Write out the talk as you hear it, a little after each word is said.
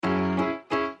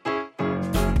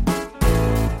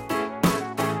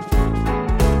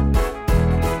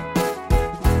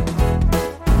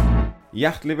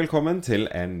Hjertelig velkommen til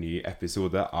en ny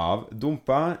episode av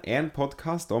Dumpa, en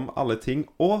podcast om alle ting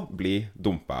å bli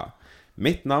dumpa.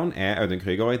 Mitt navn Audun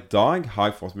Krüger, og i dag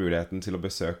har jeg fått muligheten til å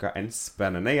besøke en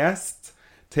spennende gjest,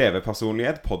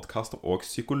 TV-personlighet, podcaster og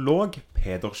psykolog,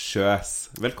 Peder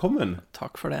Kjøs. Velkommen.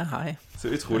 Takk for det, hei. Så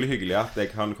utrolig hyggelig at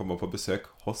jeg kan komme på besøk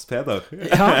hos Peder.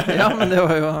 Ja, men det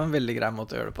var jo en veldig grei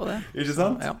måte å gjøre det på det. Ikke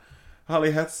sant? Ja.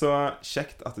 Herlighet, så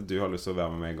kjekt at du har lyst til å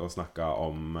være med meg og snakke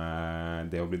om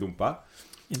det å bli dumpa.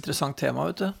 Interessant tema,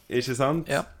 vet du. Ikke sant?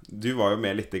 Ja. Du var jo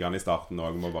med litt grann i starten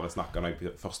også, med å bare snakke når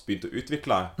jeg først begynte å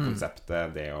utvikle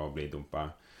konseptet det å bli dumpa.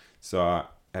 Så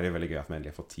er det jo veldig gøy at vi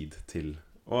endelig får tid til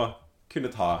å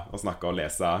kunne ta og snakke og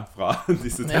lese fra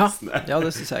disse tekstene. Ja,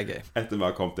 det synes jeg er gøy. Etter vi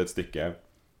har kommet et stykke.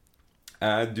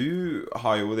 Du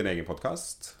har jo din egen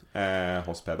podcast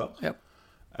hos Peder. Ja.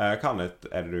 Hva annet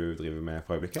er det du driver med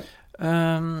for øyeblikket?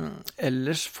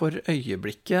 Ellers for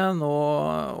øyeblikket, nå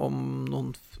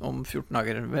om 14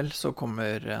 dager vel, så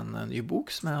kommer en ny bok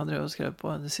som jeg har drevet og skrevet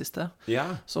på det siste. Ja.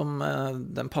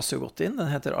 Den passer jo godt inn, den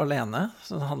heter Alene.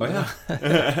 Så den handler,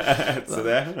 Så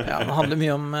det. Ja, den handler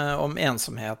mye om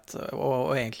ensomhet,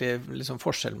 og egentlig liksom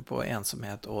forskjellen på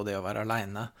ensomhet og det å være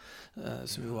alene,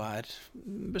 som jo er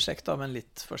beslektet, men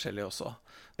litt forskjellig også.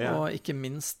 Ja. Og ikke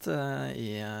minst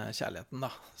i kjærligheten da.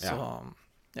 Så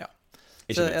ja.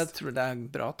 Så jeg tror det er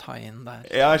bra å ta inn der.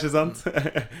 Ja, ikke sant?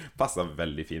 Passer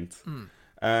veldig fint.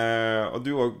 Og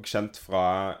du er også kjent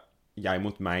fra Jeg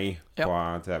mot meg på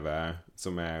TV,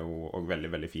 som er jo også veldig,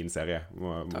 veldig fin serie.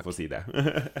 Må få si det.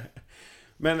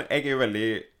 Men jeg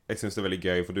synes det er veldig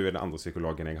gøy, for du er den andre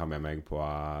psykologen jeg har med meg på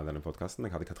denne podcasten.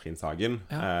 Jeg hadde Katrin Sagen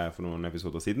for noen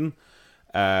episoder siden.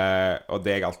 Og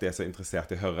det jeg alltid er så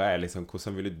interessert i å høre er liksom,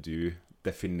 hvordan ville du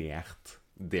definert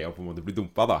det å på en måte bli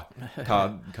dumpa da?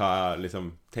 Hva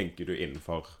liksom tenker du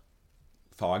innenfor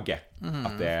faget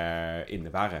at det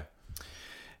innebærer?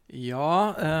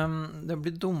 Ja, det å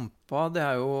bli dumpa, det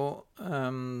er jo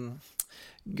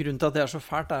grunnen til at det er så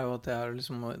fælt er jo at det er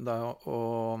liksom da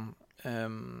å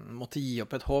måtte gi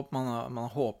opp et håp. Man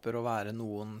håper å være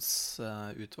noens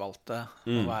utvalgte,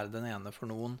 å være den ene for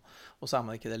noen, og så er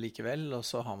man ikke det likevel, og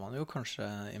så har man jo kanskje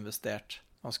investert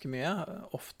ganske mye,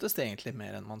 oftest egentlig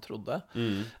mer enn man trodde.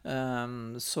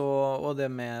 Så det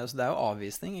er jo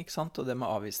avvisning, ikke sant? Og det med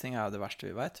avvisning er jo det verste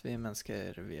vi vet. Vi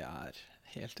mennesker, vi er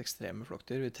helt ekstreme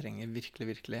flokkdyr. Vi trenger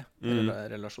virkelig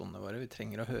relasjonene våre. Vi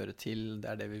trenger å høre til, det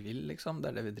er det vi vil, liksom.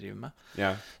 Det er det vi driver med.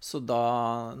 Yeah. Så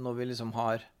da, når vi liksom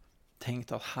har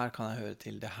tenkt at her kan jeg høre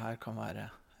til, det her kan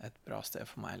være et bra sted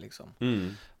for meg, liksom.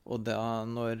 Og da,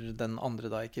 når den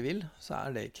andre da ikke vil, så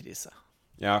er det krise.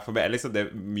 Ja, for det er liksom det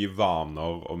er mye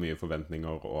vaner og mye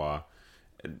forventninger og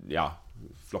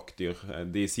flokkdyr.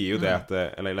 De sier jo det at,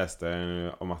 eller jeg leste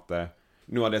om at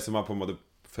noe av det som har på en måte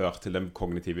ført til den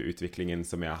kognitive utviklingen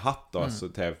som vi har hatt, så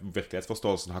til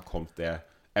virkelighetsforståelsen har kommet det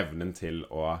evnen til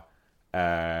å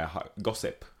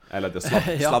gossip. Eller det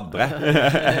sladre.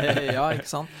 Ja, ikke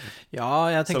sant?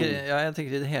 Ja, jeg tenker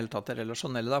i det hele tatt det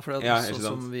relasjonelle da, for det er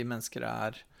sånn som vi mennesker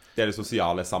er. Det er det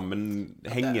sosiale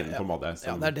sammenhengen på en måte.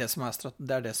 Ja, det er det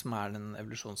som er den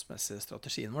evolusjonsmessige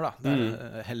strategien vår da. Det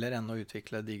er heller enn å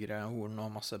utvikle digre horn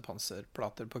og masse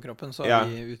panserplater på kroppen, så har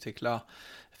vi utviklet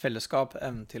fellesskap,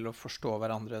 evnen til å forstå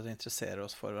hverandre og interessere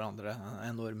oss for hverandre,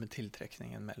 den enorme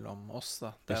tiltrekningen mellom oss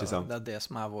da. Det er det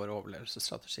som er vår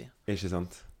overlevelsesstrategi. Ikke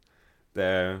sant? Det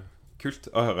er kult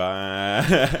å høre.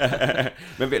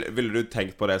 Men ville du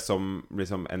tenkt på det som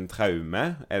liksom en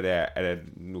traume? Er det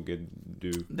noe du...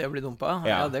 Det å bli dumpa?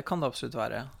 Ja, det kan det absolutt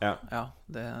være. Ja,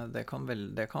 det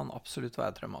kan absolutt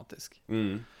være traumatisk.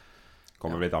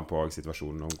 Kommer litt an på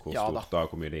situasjonen om hvor stort og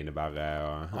hvor mye det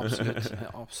innebærer.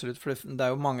 Absolutt, for det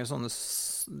er jo mange sånne,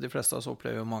 de fleste av oss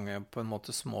opplever jo mange på en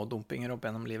måte små dumpinger opp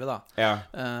gjennom livet da.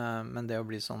 Men det å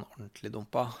bli sånn ordentlig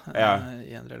dumpa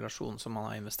i en relasjon som man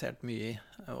har investert mye i,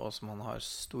 og som man har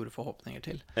store forhåpninger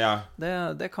til,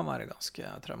 det kan være ganske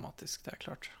traumatisk, det er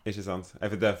klart. Ikke sant?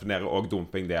 Jeg definerer også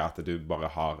dumping det at du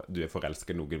er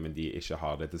forelsket noen, men de ikke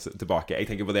har det tilbake. Jeg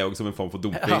tenker på det også som en form for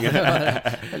dumping.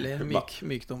 Eller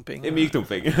myk dumping. Myk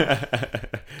dumping.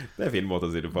 Det er en fin måte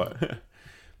å si det på.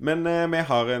 Men vi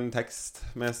har en tekst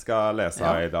vi skal lese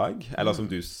i dag, eller som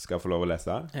du skal få lov å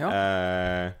lese.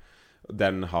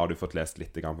 Den har du fått lest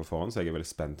litt grann på forhånd, så jeg er veldig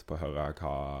spent på å høre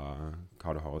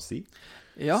hva du har å si.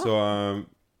 Så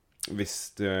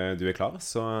hvis du er klar,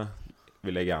 så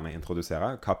vil jeg gjerne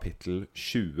introdusere kapittel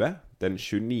 20, den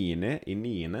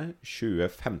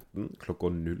 29.9.2015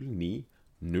 klokka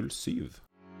 09.07.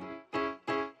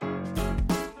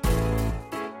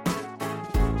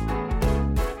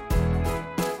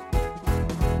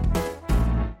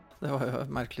 Det var jo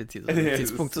merkelig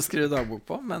tidspunkt å skrive dagbok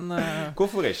på, men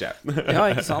hvorfor ikke? Ja,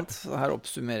 ikke sant? Her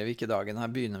oppsummerer vi ikke dagen,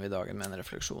 her begynner vi dagen med en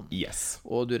refleksjon. Yes.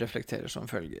 Og du reflekterer som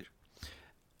følger.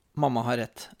 Mamma har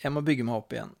rett, jeg må bygge meg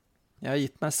opp igjen. Jeg har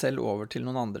gitt meg selv over til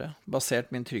noen andre,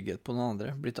 basert min trygghet på noen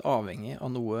andre, blitt avhengig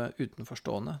av noe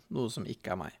utenforstående, noe som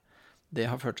ikke er meg. Det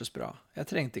har føltes bra. Jeg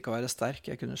trengte ikke å være sterk,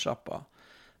 jeg kunne slappe av.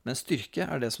 Men styrke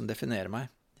er det som definerer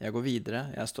meg. Jeg går videre,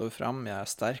 jeg står frem, jeg er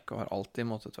sterk og har alltid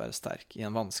måttet være sterk i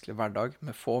en vanskelig hverdag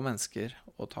med få mennesker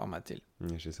å ta meg til.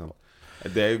 Ikke sant.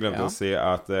 Det jeg glemte å si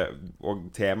at, og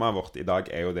temaet vårt i dag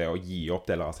er jo det å gi opp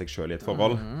deler av seg selv i et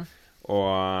forhold.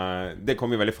 Og det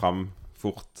kommer jo veldig frem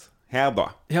fort her da.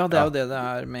 Ja, det er jo det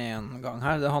er med en gang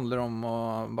her. Det handler om å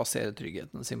basere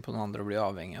tryggheten sin på noen andre og bli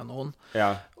avhengig av noen.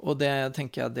 Ja. Og det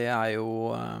tenker jeg, det er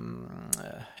jo,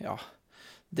 ja,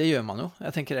 det gjør man jo.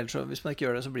 Jeg tenker ellers, hvis man ikke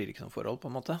gjør det, så blir det ikke noe forhold på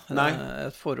en måte. Nei.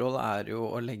 Et forhold er jo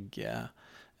å legge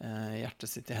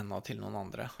hjertet sitt i hendene til noen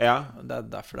andre. Ja. Det er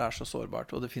derfor det er så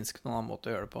sårbart, og det finnes ikke noen annen måte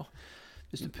å gjøre det på.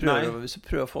 Hvis du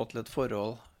prøver å få til et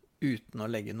forhold uten å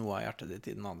legge noe av hjertet ditt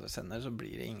i den andres hender, så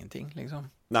blir det ingenting, liksom.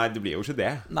 Nei, det blir jo ikke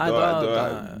det. Nei, da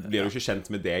blir du ikke kjent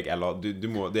med deg, eller det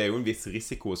er jo en viss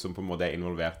risiko som på en måte er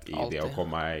involvert i det å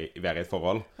være i et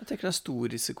forhold. Jeg tenker det er stor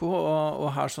risiko, og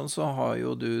her sånn så har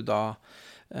jo du da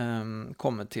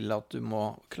kommet til at du må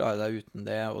klare deg uten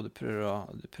det, og du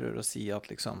prøver å si at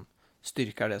liksom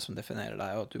styrke er det som definerer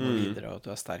deg, og at du går videre, og at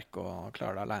du er sterk og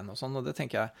klarer deg alene og sånn, og det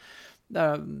tenker jeg, det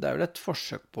er vel et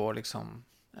forsøk på liksom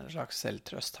en slags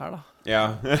selvtrøst her da. Ja,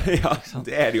 ja,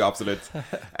 det er det jo absolutt.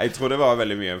 Jeg tror det var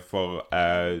veldig mye for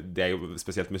det er jo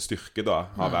spesielt med styrke da,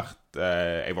 har vært,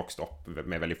 jeg vokste opp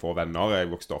med veldig få venner,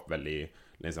 jeg vokste opp veldig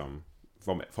liksom,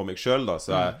 for meg selv da,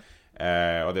 så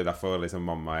og det er derfor liksom,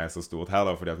 mamma er så stort her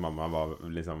da, fordi at mamma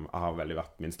liksom, har veldig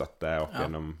vært min støtte opp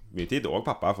gjennom mye tid, og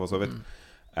pappa for så vidt.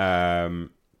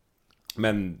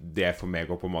 Men det for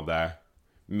meg å på en måte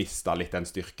mistet litt den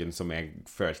styrken som jeg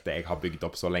følte jeg har bygd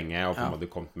opp så lenge, og på en måte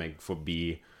kommet meg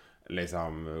forbi,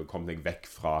 liksom, kommet meg vekk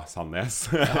fra Sandnes,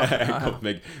 kommet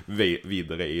meg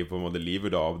videre i på en måte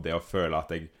livet da, og det å føle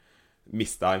at jeg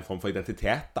mistet en form for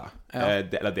identitet da,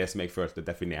 eller det som jeg følte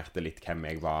definerte litt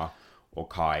hvem jeg var, og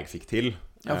hva jeg fikk til.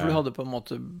 Ja, for du hadde på en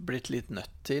måte blitt litt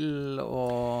nødt til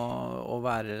å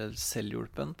være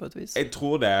selvhjulpen på et vis? Jeg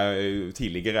tror det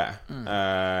tidligere,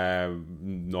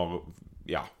 når,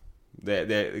 ja,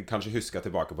 det kan ikke huske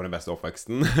tilbake på den beste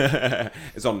oppveksten.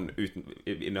 Sånn,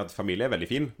 innad familie er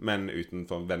veldig fin, men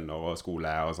utenfor venner og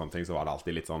skole og sånne ting, så var det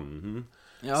alltid litt sånn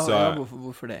Ja,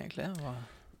 hvorfor det egentlig?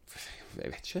 Jeg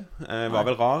vet ikke. Jeg var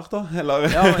vel rar da, eller?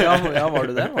 Ja, var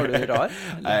du det? Var du rar?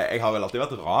 Jeg har vel alltid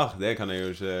vært rar, det kan jeg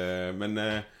jo ikke, men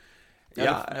det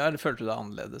følte du deg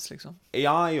annerledes, liksom?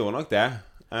 Ja, jeg gjorde nok det.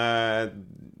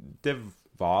 Det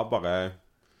var bare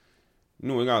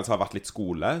noen ganger så har det vært litt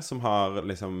skole som har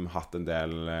liksom hatt en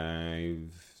del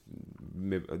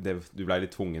du ble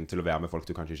litt tvungen til å være med folk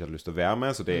du kanskje ikke hadde lyst til å være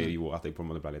med, så det gjorde at jeg på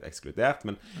en måte ble litt ekskludert,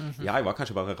 men ja, jeg var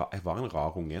kanskje bare jeg var en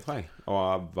rar unge, tror jeg,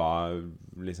 og var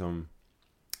liksom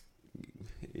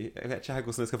jeg vet ikke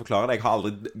hvordan jeg skal forklare det. Jeg har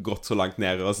aldri gått så langt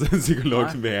ned hos en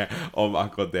psykolog med om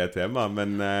akkurat det temaet,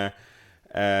 men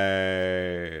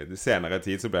senere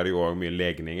tid så ble det jo også mye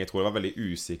legning. Jeg tror jeg var veldig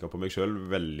usikker på meg selv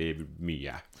veldig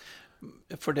mye.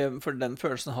 For den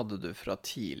følelsen hadde du fra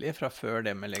tidlig, fra før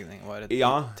det med legning var et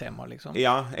tema, liksom?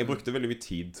 Ja, jeg brukte veldig mye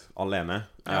tid alene,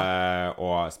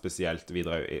 og spesielt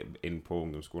videre inn på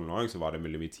ungdomsskolen også, så var det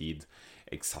veldig mye tid.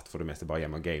 Jeg satt for det meste bare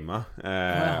hjemme og gamet,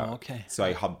 så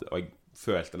jeg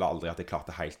følte aldri at jeg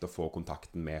klarte helt å få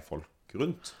kontakten med folk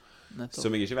rundt.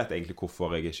 Som jeg ikke vet egentlig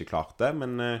hvorfor jeg ikke klarte,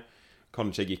 men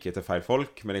kanskje jeg gikk etter feil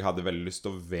folk, men jeg hadde veldig lyst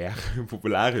til å være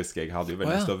populær, husker jeg. Jeg hadde jo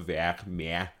veldig lyst til å være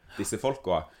med disse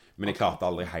folka, men jeg klarte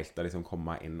aldri helt å liksom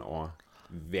komme inn og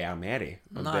være med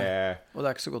dem. Og det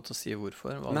er ikke så godt å si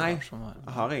hvorfor.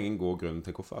 Jeg har ingen god grunn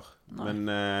til hvorfor. Men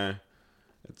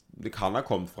det kan ha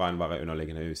kommet fra en bare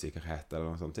underliggende usikkerhet eller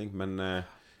noe sånt ting, men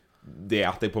det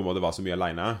at jeg på en måte var så mye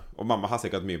alene, og mamma har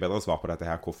sikkert mye bedre svar på dette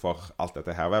her, hvorfor alt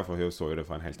dette her var, for hun så jo det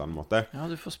fra en helt annen måte. Ja,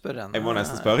 du får spørre henne. Jeg må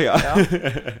nesten spørre, ja.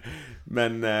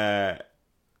 Men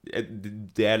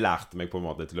det lærte meg på en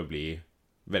måte til å bli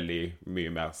veldig mye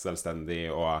mer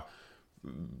selvstendig, og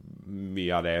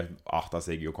mye av det artet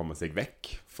seg jo å komme seg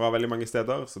vekk fra veldig mange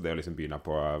steder, så det å liksom begynne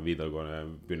på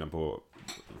videregående, begynne på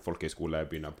folkehøyskole,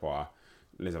 begynne på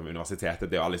liksom universitetet,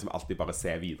 det å liksom alltid bare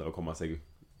se videre og komme seg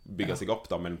bygge seg opp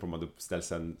da, men på en måte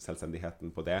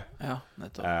selvstendigheten på det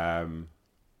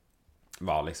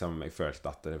var liksom, jeg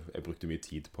følte at jeg brukte mye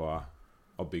tid på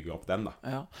å bygge opp den da.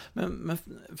 Ja, men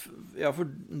for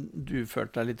du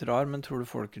følte deg litt rar, men tror du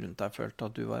folk rundt deg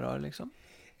følte at du var rar, liksom?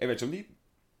 Jeg vet ikke om de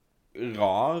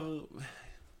rar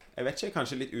Jeg vet ikke,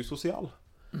 kanskje litt usosial.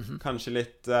 Kanskje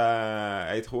litt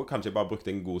jeg tror kanskje jeg bare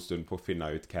brukte en god stund på å finne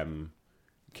ut hvem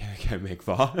jeg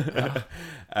var.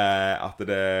 At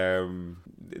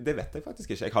det vet jeg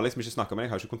faktisk ikke. Jeg har liksom ikke snakket med.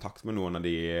 Jeg har ikke kontakt med noen av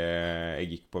de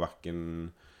jeg gikk på hverken.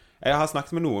 Jeg har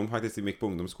snakket med noen faktisk jeg gikk på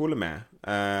ungdomsskole med.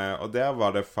 Og der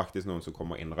var det faktisk noen som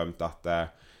kom og innrømte at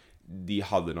de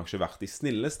hadde nok ikke vært de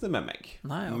snilleste med meg.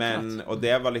 Nei, og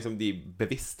det var liksom de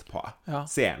bevisst på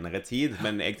senere tid.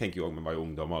 Men jeg tenker jo også, vi var jo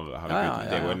ungdommer.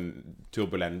 Det er jo en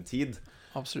turbulent tid.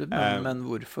 Absolutt, men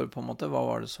hvorfor på en måte? Hva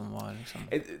var det som var liksom?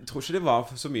 Jeg tror ikke det var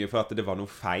så mye for at det var noe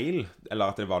feil,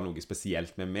 eller at det var noe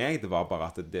spesielt med meg. Det var bare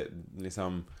at det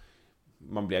liksom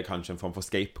man blir kanskje en form for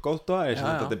scapegoat da. Jeg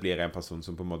skjønner at det blir en person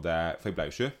som på en måte, for jeg ble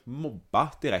jo ikke mobba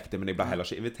direkte, men jeg ble heller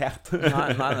ikke invitert.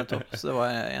 Nei, nettopp. Så det var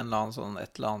et eller annet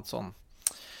sånn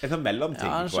en sånn mellomting,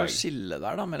 en slags skille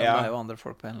der da, mellom deg og andre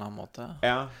folk på en eller annen måte.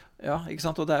 Ja, ikke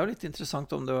sant? Og det er jo litt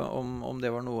interessant om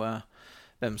det var noe,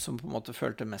 hvem som på en måte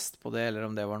følte mest på det, eller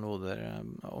om det var noe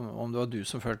om det var du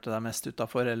som følte deg mest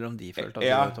utenfor, eller om de følte at du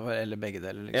var utenfor, eller begge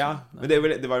deler liksom. Ja, men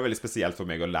det var jo veldig spesielt for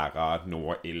meg å lære nå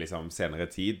i liksom senere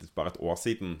tid, bare et år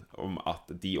siden, om at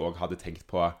de også hadde tenkt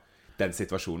på den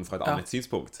situasjonen fra et annet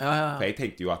synspunkt. For jeg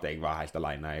tenkte jo at jeg var helt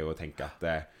alene i å tenke at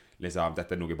liksom,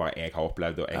 dette er noe bare jeg har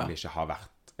opplevd, og egentlig ikke har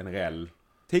vært en reell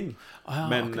ting.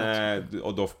 Men,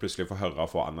 og da plutselig få høre og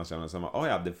få anerkjennelse som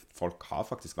folk har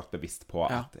faktisk vært bevisst på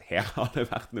at her har det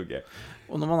vært noe.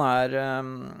 Og når man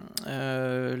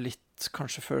er litt,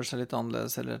 kanskje føler seg litt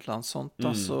annerledes eller et eller annet sånt,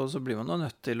 da, så blir man jo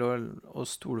nødt til å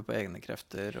stole på egne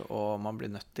krefter, og man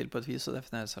blir nødt til på et vis å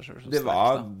definere seg selv så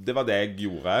sterkt. Det var det jeg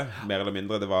gjorde, mer eller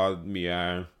mindre. Det var mye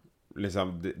liksom,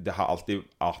 det har alltid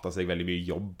artet seg veldig mye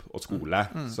jobb og skole,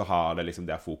 så har det liksom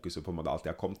det fokuset på en måte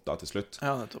alltid har kommet da til slutt.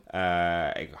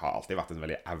 Jeg har alltid vært en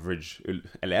veldig average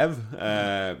elev,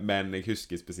 men jeg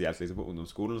husker spesielt liksom på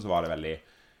ungdomsskolen så var det veldig,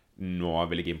 nå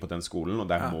vil jeg inn på den skolen, og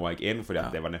der må jeg inn, fordi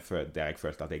at det var der jeg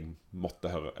følte at jeg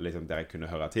måtte høre, liksom der jeg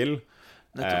kunne høre til.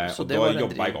 Og da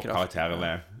jobbet jeg opp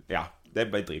karakterene. Ja, det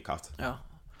ble drivkraft.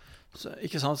 Så,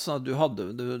 ikke sant, så du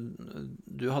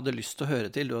hadde lyst til å høre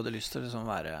til, du hadde lyst til å liksom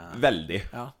være veldig.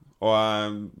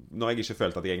 Og når jeg ikke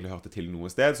følte at jeg egentlig hørte til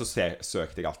noe sted, så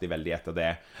søkte jeg alltid veldig etter det.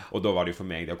 Og da var det jo for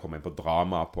meg det å komme inn på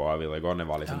drama på videregående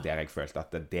var liksom der jeg følte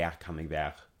at der kan jeg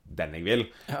være den jeg vil.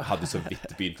 Jeg hadde så vidt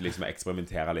begynt liksom å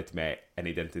eksperimentere litt med en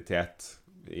identitet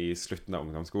i slutten av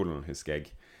ungdomsskolen, husker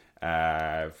jeg.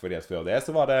 Fordi at før det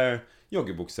så var det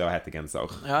joggebukse og hettegenser.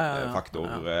 Faktor.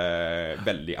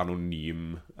 Veldig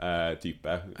anonym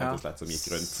type, rett og slett, som gikk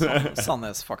rundt.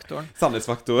 Sannhetsfaktoren.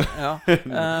 Sannhetsfaktor.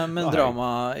 Men drama,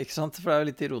 ikke sant? For det er jo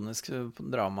litt ironisk på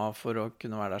drama, for å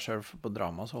kunne være deg selv. For på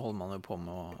drama så holder man jo på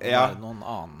med å være noen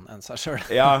annen enn seg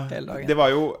selv hele dagen. Det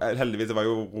var jo, heldigvis, det var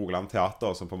jo Rogaland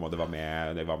Teater som på en måte var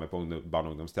med på Barne-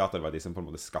 og ungdomsteater. Det var de som på en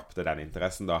måte skapte den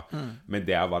interessen da. Men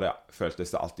der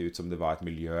føltes det alltid ut som det var et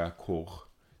miljø hvor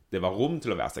det var rom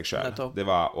til å være seg selv. Det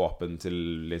var åpen til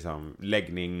liksom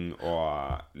legning,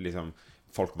 og liksom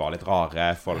folk var litt rare,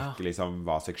 folk liksom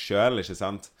var seg selv, ikke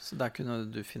sant? Så der kunne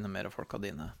du finne mer av folk av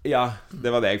dine? Ja,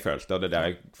 det var det jeg følte, og det er der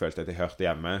jeg følte at jeg hørte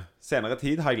hjemme. Senere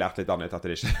tid har jeg lært litt annet, at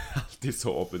det ikke er alltid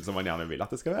så åpent som man gjerne vil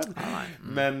at det skal være.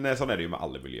 Men sånn er det jo med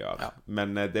alle miljøer.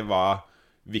 Men det var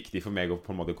viktig for meg å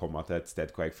på en måte komme til et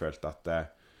sted hvor jeg følte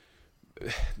at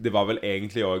det var vel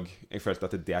egentlig også, jeg følte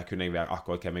at der kunne jeg være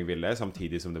akkurat hvem jeg ville,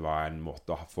 samtidig som det var en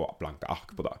måte å få blanke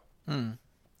ark på da.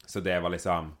 Så det var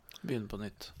liksom begynne på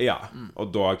nytt. Ja,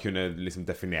 og da kunne jeg liksom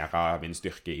definere min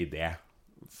styrke i det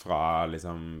fra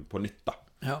liksom på nytt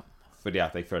da. Fordi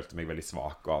at jeg følte meg veldig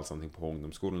svak og alt sånt på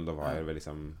ungdomsskolen. Da var jeg vel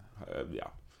liksom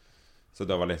så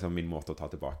da var liksom min måte å ta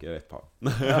tilbake litt på.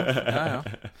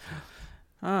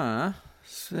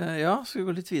 Skal vi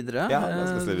gå litt videre?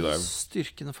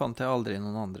 Styrken fant jeg aldri i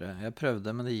noen andre. Jeg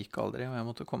prøvde, men det gikk aldri, og jeg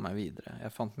måtte komme meg videre.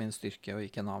 Jeg fant min styrke og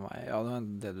ikke en annen vei. Ja, det var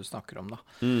det du snakker om da.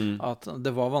 At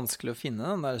det var vanskelig å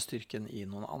finne den der styrken i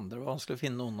noen andre. Det var vanskelig å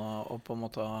finne noen å på en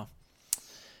måte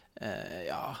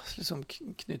liksom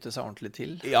knytte seg ordentlig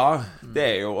til. Ja, det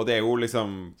er jo, og det er jo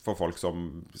liksom for folk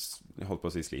som holdt på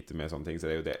å si sliter med sånne ting, så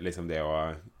det er jo det, liksom det å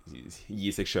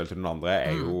gi seg selv til noen andre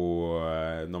er jo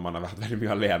når man har vært veldig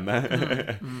mye alene.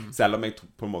 Selv om jeg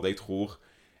på en måte jeg tror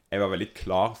jeg var veldig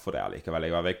klar for det allikevel.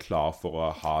 Jeg var veldig klar for å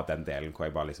ha den delen hvor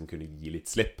jeg bare liksom kunne gi litt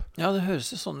slipp. Ja, det høres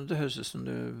sånn ut. Det høres ut som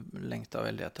du lengtet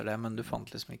veldig etter det, men du fant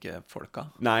liksom ikke folka.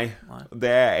 Nei. Det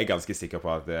er jeg ganske sikker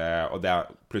på at og det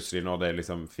plutselig når det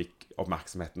liksom fikk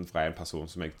oppmerksomheten fra en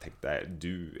person som jeg tenkte,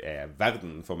 du er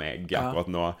verden for meg akkurat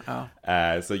nå,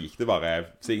 så gikk det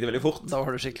veldig fort. Da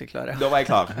var du skikkelig klar, Da var jeg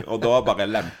klar, og da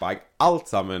bare lempet jeg alt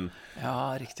sammen.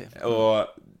 Ja, riktig. Og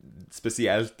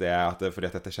spesielt det at fordi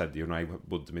at dette skjedde jo når jeg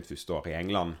bodde mitt første år i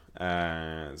England,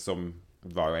 som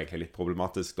var jo egentlig litt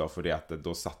problematisk da, fordi at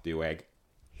da satte jo jeg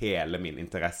hele min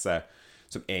interesse,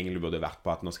 som egentlig burde vært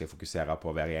på at nå skal jeg fokusere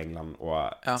på å være i England og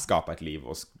skape et liv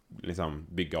og liksom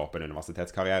bygge opp en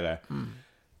universitetskarriere.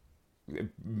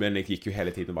 Men jeg gikk jo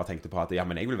hele tiden og bare tenkte på at ja,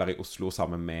 men jeg vil være i Oslo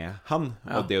sammen med han,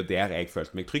 og det er jo der jeg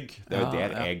følte meg trygg. Det er jo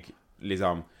der jeg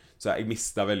liksom... Så jeg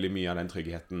mistet veldig mye av den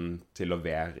tryggheten til å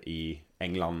være i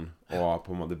England og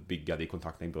på en måte bygge de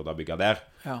kontaktene jeg burde ha bygget der.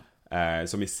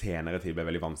 Som i senere tid ble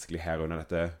veldig vanskelig her under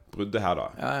dette bruddet her da.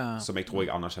 Som jeg tror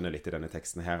jeg anerkjenner litt i denne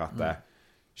teksten her, at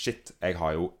shit, jeg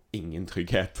har jo ingen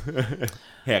trygghet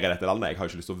her i dette landet. Jeg har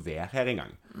jo ikke lyst til å være her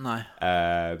engang.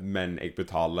 Men jeg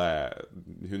betaler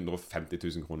 150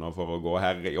 000 kroner for å gå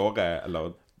her i året,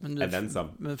 eller...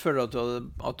 Men føler du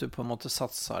at du på en måte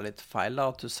satset litt feil da?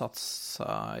 At du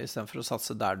satset, i stedet for å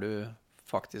satse der du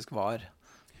faktisk var,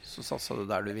 så satset du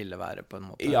der du ville være på en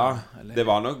måte? Ja, eller? Det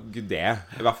var nok det.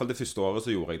 I hvert fall det første året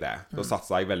så gjorde jeg det. Da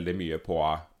satset jeg veldig mye på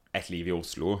et liv i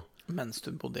Oslo. Mens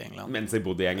du bodde i England? Mens jeg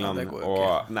bodde i England. Ja, det går jo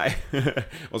ikke. Nei.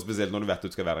 Og spesielt når du vet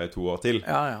du skal være der i 2 år til.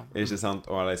 Ikke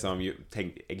sant? Og liksom,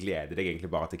 jeg gleder deg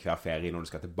egentlig bare til hver ferie når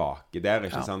du skal tilbake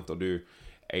der, ikke sant? Og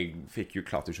jeg fikk jo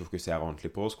klart ikke å fokusere ordentlig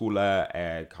på skole.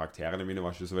 Karakterene mine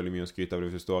var ikke så veldig mye å skryte av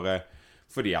det første året,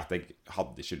 fordi at jeg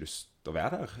hadde ikke lyst til å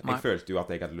være der. Jeg følte jo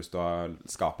at jeg hadde lyst til å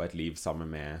skape et liv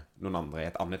sammen med noen andre i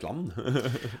et annet land.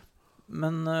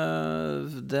 Men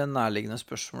det nærliggende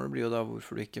spørsmålet blir jo da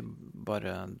hvorfor du ikke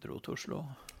bare dro til Oslo?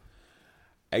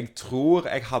 Jeg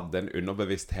tror jeg hadde en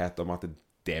underbevissthet om at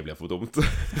det blir for dumt.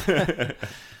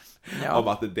 Om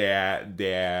at det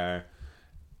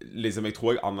liksom, jeg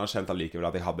tror jeg anerkjente allikevel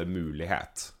at jeg hadde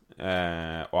mulighet,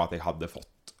 og at jeg hadde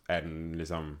fått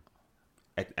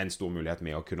en stor mulighet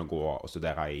med å kunne gå og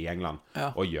studere i England,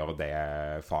 og gjøre det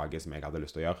faget som jeg hadde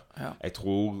lyst til å gjøre. Jeg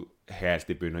tror helt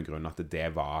i bunn og grunn at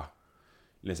det var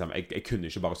liksom, jeg kunne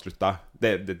ikke bare slutte.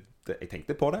 Jeg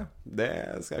tenkte på det. Det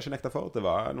skal jeg ikke nekte for. Det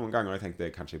var noen ganger jeg tenkte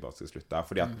kanskje jeg bare skal slutte,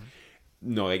 fordi at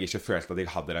når jeg ikke følte at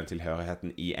jeg hadde den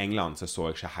tilhørigheten i England, så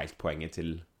jeg ikke helt poenget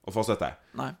til å fortsette.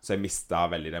 Så jeg mistet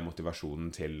veldig den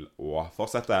motivasjonen til å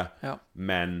fortsette.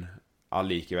 Men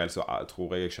allikevel så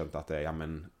tror jeg skjønte at ja,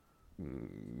 men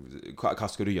hva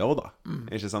skal du gjøre da?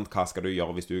 Ikke sant? Hva skal du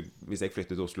gjøre hvis jeg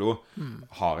flytter til Oslo?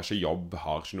 Har ikke jobb,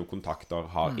 har ikke noen kontakter,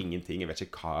 har ingenting. Jeg vet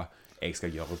ikke hva jeg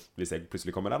skal gjøre hvis jeg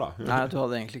plutselig kommer der da. Nei, du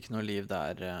hadde egentlig ikke noe liv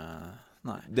der.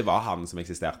 Nei. Det var han som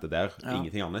eksisterte der,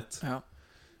 ingenting annet.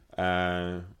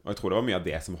 Og jeg tror det var mye av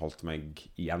det som holdt meg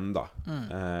igjen da.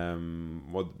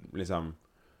 Og liksom,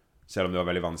 selv om det var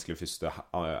veldig vanskelig etter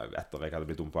jeg hadde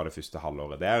blitt dumpet det første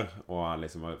halvåret der, og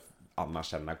liksom å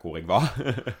anerkjenne hvor jeg var,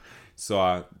 så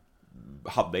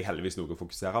hadde jeg heldigvis noe å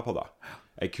fokusere på da.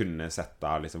 Jeg kunne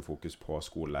sette liksom fokus på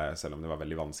skole, selv om det var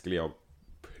veldig vanskelig, og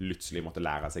plutselig måtte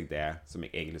lære seg det som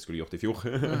jeg egentlig skulle gjort i fjor.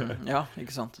 Ja,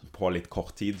 ikke sant. På litt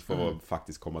kort tid for å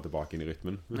faktisk komme tilbake inn i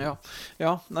rytmen. Ja,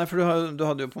 nei, for du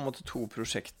hadde jo på en måte 2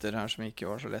 prosjekter her som ikke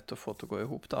var så lett å få til å gå i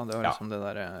hop da. Det var liksom det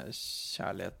der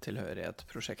kjærlighet, tilhørighet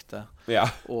prosjektet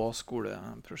og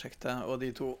skoleprosjektet, og de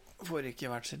 2 får ikke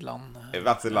hvert sitt land.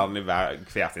 Hvert sitt land i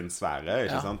hver sin sfære,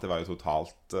 ikke sant? Det var jo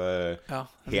totalt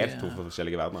helt 2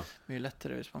 forskjellige verdener. Mye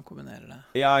lettere hvis man kombinerer det.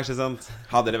 Ja, ikke sant?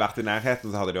 Hadde det vært i nærheten,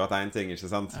 så hadde det vært en ting, ikke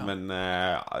sant? Men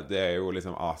det er jo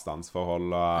liksom avstandsforhold,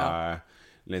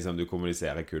 og liksom du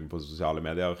kommuniserer kun på sosiale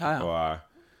medier, og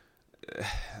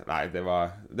nei, det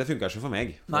funket ikke for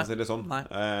meg, for å si det sånn.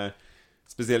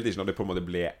 Spesielt ikke når det på en måte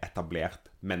ble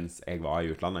etablert mens jeg var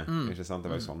i utlandet, ikke sant?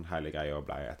 Det var jo sånn hele greia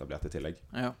ble etablert i tillegg.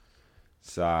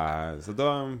 Så da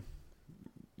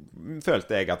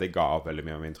følte jeg at jeg ga opp veldig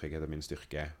mye av min trygghet og min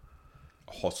styrke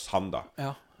hos han da.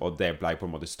 Og det ble på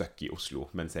en måte støkk i Oslo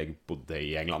mens jeg bodde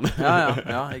i England.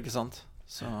 Ja, ikke sant.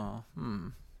 Så,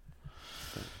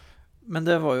 Men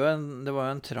det var jo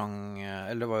en trang,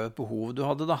 eller det var jo et behov du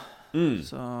hadde da.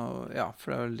 Så ja,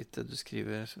 for det er jo litt det du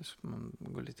skriver, så man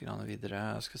går litt grann videre.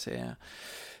 Jeg skal se.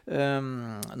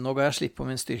 Nå ga jeg slipp på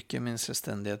min styrke, min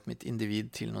selvstendighet, mitt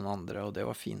individ til noen andre, og det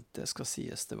var fint, det skal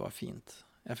sies, det var fint.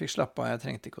 Jeg fikk slappe av, jeg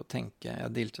trengte ikke å tenke,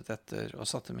 jeg diltet etter og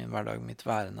satte min hverdag, mitt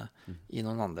værende, i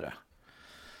noen andre.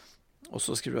 Og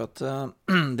så skriver du at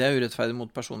det er urettferdig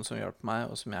mot personen som hjalp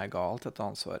meg, og som jeg ga alt dette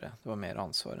ansvaret. Det var mer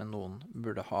ansvar enn noen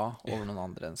burde ha over noen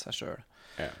andre enn seg selv.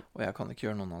 Og jeg kan ikke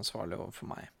gjøre noen ansvarlig overfor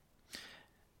meg.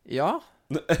 Ja,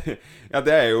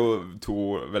 det er jo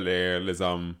 2 veldig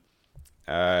liksom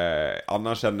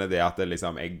anerkjenne det at det,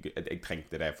 liksom, jeg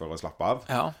trengte det for å slappe av.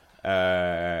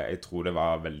 Jeg tror det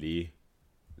var veldig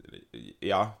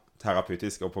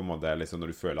terapeutisk, og på en måte liksom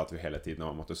når du føler at du hele tiden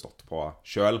har måttet stått på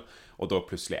selv, og da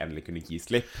plutselig endelig kunne gi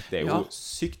slipp. Det jo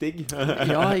sykt digg.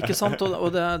 Ja, ikke sant? Og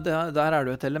der er det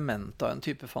jo et element av en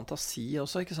type fantasi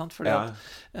også, ikke sant? Fordi at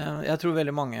jeg tror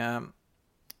veldig mange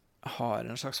har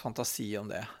en slags fantasi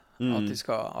om det. At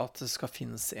det skal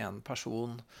finnes en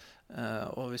person,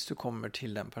 og hvis du kommer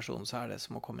til den personen, så er det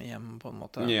som å komme hjem på en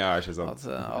måte. Ja, ikke sant.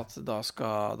 At da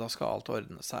skal alt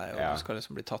ordne seg, og du skal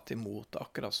liksom bli tatt imot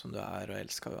akkurat som du er, og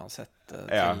elsket uansett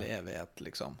til evighet,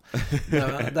 liksom. Det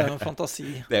er jo en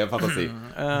fantasi. Det er jo en fantasi.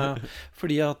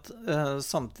 Fordi at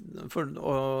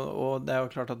og det er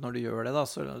jo klart at når du gjør det da,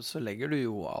 så legger du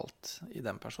jo alt i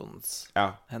den personens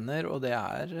hender, og det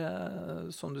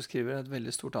er, som du skriver, et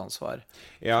veldig stort ansvar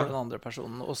for den andre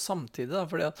personen. Og samtidig da,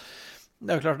 fordi at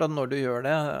det er jo klart at når du gjør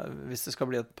det, hvis det skal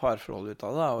bli et parforhold ut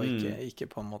av det, og ikke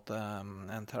på en måte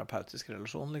en terapeutisk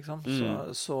relasjon, liksom,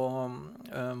 så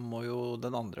må jo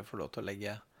den andre få lov til å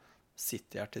legge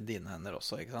sitt hjerte i dine hender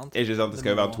også, ikke sant? Ikke sant, det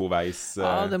skal jo være toveis.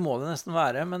 Ja, det må det nesten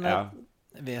være, men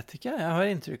jeg vet ikke. Jeg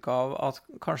har inntrykk av at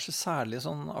kanskje særlig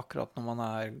sånn akkurat når man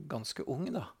er ganske ung,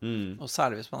 da, og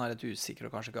særlig hvis man er litt usikker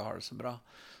og kanskje ikke har det så bra,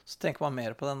 så tenker man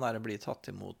mer på den der bli tatt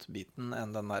imot-biten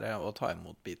enn den der å ta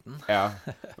imot-biten. Ja,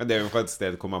 men det er jo fra et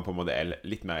sted hvor man på en måte er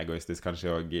litt mer egoistisk kanskje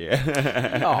og...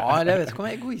 Ja, eller jeg vet ikke om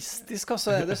jeg er egoistisk,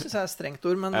 altså. Det synes jeg er et strengt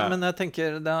ord, men jeg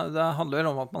tenker det handler vel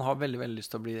om at man har veldig, veldig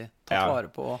lyst til å bli tatt vare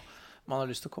på. Man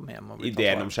har lyst til å komme hjem og bli tatt vare på.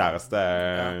 Ideen om kjæreste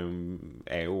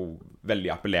er jo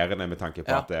veldig appellerende med tanke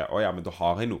på at men da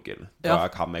har jeg noen. Da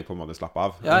kan jeg på en måte slappe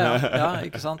av. Ja,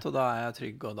 ikke sant? Og da er jeg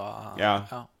trygg, og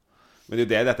da... Men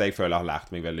det er jo dette jeg føler har lært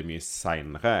meg veldig mye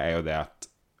senere, er jo det at,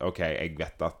 ok, jeg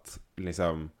vet at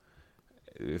liksom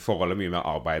forholdet er mye mer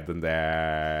arbeid enn det,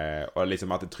 og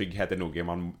liksom at trygghet er noe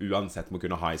man uansett må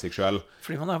kunne ha i seg selv.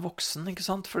 Fordi man er voksen, ikke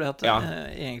sant? Fordi at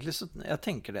egentlig så, jeg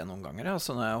tenker det noen ganger,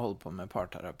 altså når jeg holder på med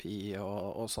parterapi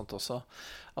og sånt også,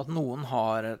 at noen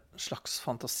har et slags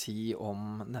fantasi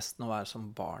om nesten å være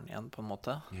som barn igjen, på en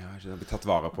måte. Ja, ikke bli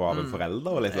tatt vare på av en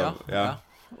forelder, og liksom. Ja.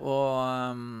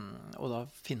 Og da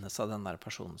finnes det den der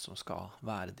personen som skal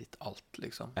være ditt alt,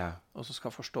 liksom. Og så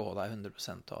skal forstå deg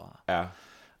 100%.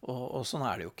 Og sånn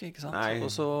er det jo ikke sant? Nei. Og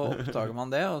så oppdager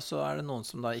man det, og så er det noen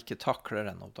som da ikke takler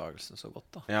den oppdagelsen så godt,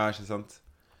 da. Ja, ikke sant?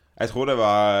 Jeg tror det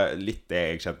var litt det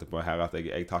jeg kjente på her, at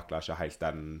jeg taklet ikke helt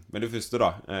den. Men det første da,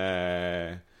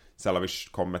 selv om vi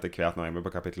kom etter hvert når jeg er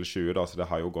på kapittel 20 da, så det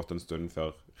har jo gått en stund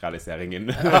før realiseringen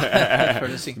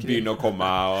begynner å komme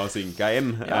og synke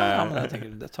inn. Ja, men jeg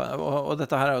tenker og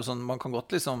dette her er jo sånn, man kan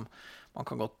godt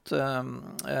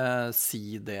si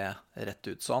det rett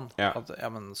ut sånn, at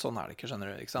men sånn er det ikke, skjønner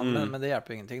du, ikke sant? Men det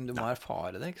hjelper ingenting, du må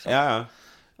erfare det, ikke sant? Ja,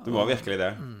 du må virkelig det.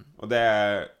 Og det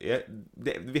er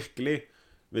virkelig,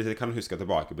 hvis jeg kan huske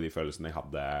tilbake på de følelsene jeg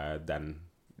hadde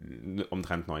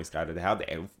omtrent når jeg skrev det her, det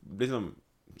er jo liksom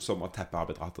som at teppet har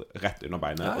blitt rett under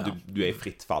beinet, og du er i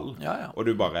fritt fall, og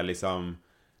du bare liksom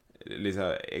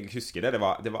jeg husker det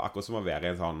var akkurat som å være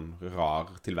i en sånn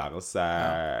rar tilværelse,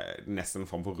 nesten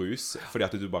en form for rus, fordi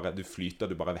at du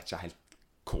flyter, du bare vet ikke helt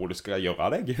hvor du skal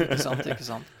gjøre deg. Ikke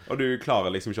sant. Og du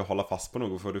klarer liksom ikke å holde fast på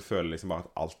noe, for du føler liksom bare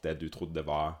at alt det du trodde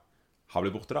har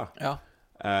blitt borte da.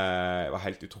 Det var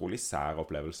helt utrolig sær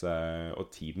opplevelse, og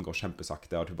tiden går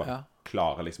kjempesakte, og du bare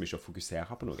klarer liksom ikke å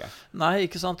fokusere på noe. Nei,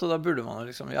 ikke sant, og da burde man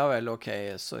liksom, ja vel,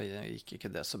 ok, så gikk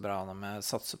ikke det så bra når jeg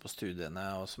satser på studiene,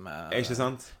 og så må jeg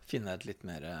finne et litt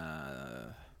mer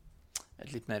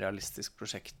realistisk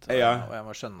prosjekt, og jeg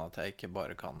må skjønne at jeg ikke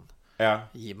bare kan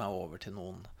gi meg over til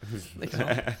noen, ikke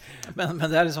sant? Men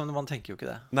det er liksom, man tenker jo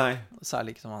ikke det. Nei.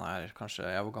 Særlig ikke når man er kanskje,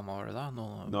 hvor gammel var du da?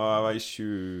 Nå var jeg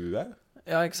 20.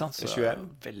 Ja, ikke sant? Så jeg er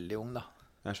veldig ung, da.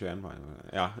 Ja, 21 var jeg.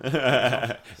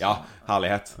 Ja,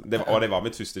 herlighet. Og det var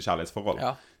mitt første kjærlighetsforhold.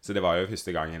 Så det var jo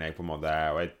første gangen jeg på en måte,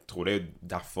 og jeg tror det er jo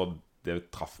derfor det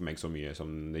traff meg så mye som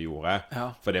det gjorde.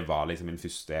 For det var liksom min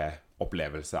første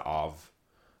opplevelse av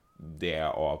det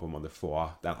å på en måte få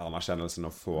den anerkjennelsen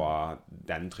og få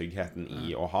den tryggheten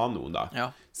i å ha noen da.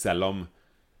 Selv om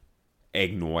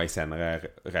jeg nå i senere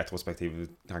retrospektiv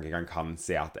tankegang kan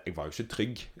se at jeg var jo ikke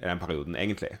trygg i den perioden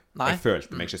egentlig. Jeg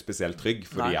følte meg ikke spesielt trygg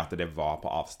fordi at det var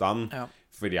på avstand,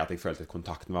 fordi at jeg følte at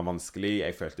kontakten var vanskelig,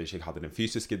 jeg følte ikke jeg hadde den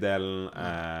fysiske delen,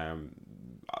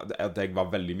 at jeg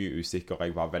var veldig mye usikker,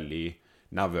 jeg var veldig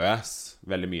nervøs,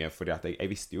 veldig mye, fordi at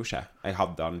jeg visste jo ikke. Jeg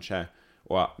hadde den ikke,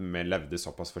 og vi levde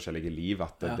såpass forskjellige liv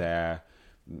at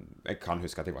jeg kan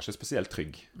huske at jeg var ikke spesielt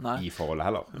trygg i forholdet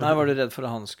heller. Nei, var du redd for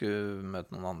at han skulle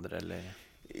møte noen andre, eller?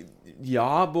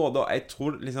 Ja, både, jeg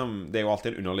tror liksom, det er jo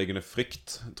alltid en underliggende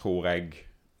frykt, tror jeg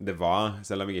det var,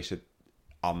 selv om jeg ikke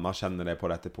anerkjenner det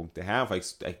på dette punktet her, for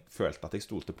jeg følte at jeg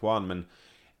stolte på han, men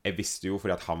jeg visste jo,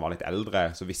 fordi at han var litt eldre,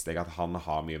 så visste jeg at han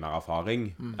har mye mer erfaring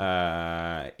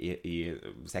i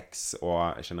sex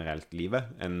og generelt livet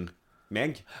enn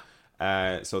meg.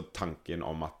 Så tanken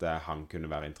om at han kunne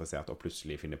være interessert og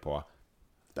plutselig finne på,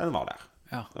 den var der.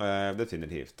 Ja.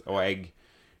 Definitivt. Og jeg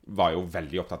var jo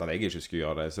veldig opptatt av at jeg ikke skulle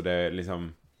gjøre det, så det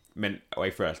liksom... og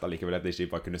jeg følte allikevel at jeg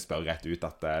ikke bare kunne spørre rett ut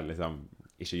at liksom,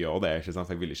 ikke gjør det, ikke sant?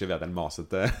 For jeg ville ikke være den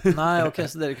masete. Nei, ok,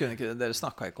 så dere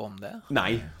snakket ikke om det?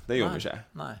 Nei, det gjorde vi ikke.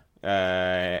 Nei.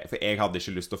 For jeg hadde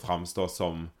ikke lyst til å framstå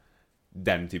som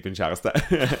den typen kjæreste.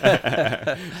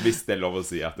 Hvis det er lov å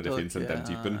si at det finnes den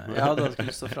typen. Ja, du hadde ikke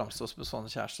lyst til å framstå som sånn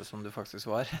kjæreste som du faktisk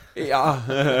var. Ja,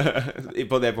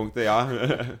 på det punktet, ja.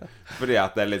 Fordi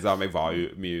at det, liksom, jeg var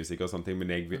jo mye usikker og sånne ting,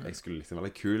 men jeg skulle liksom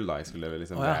være litt kul da. Jeg skulle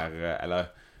liksom være,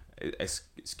 eller... Jeg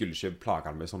skulle ikke plage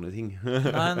han med sånne ting.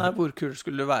 Nei, hvor kul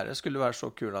skulle du være? Skulle du være så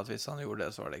kul at hvis han gjorde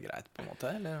det, så var det greit på en måte?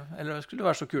 Eller skulle du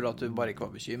være så kul at du bare ikke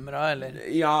var bekymret, eller?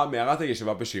 Ja, mer at jeg ikke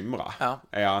var bekymret.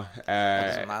 Ja.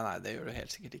 Nei, det gjør du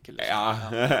helt sikkert ikke. Liksom.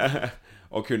 Ja.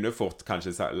 Og kunne fort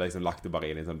kanskje liksom lagt det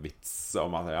bare inn i en sånn vits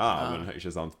om at, men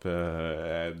ikke sant,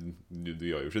 du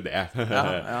gjør jo ikke det.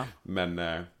 Ja. Men...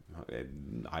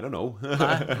 I don't know.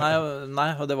 Nei,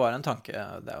 og det var en tanke.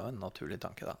 Det er jo en naturlig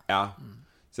tanke da. Ja.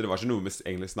 Så det var ikke noe vi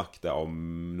egentlig snakket om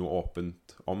noe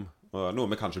åpent om. Og noe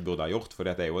vi kanskje burde ha gjort, for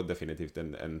det er jo definitivt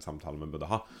en samtale vi burde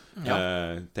ha,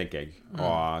 tenker jeg.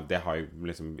 Og det har jo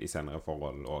liksom i senere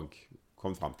forhold også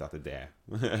kommet frem til at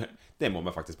det må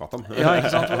vi faktisk prate om. Ja,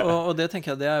 ikke sant? Og det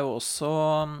tenker jeg, det er jo også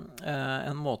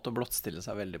en måte å blottstille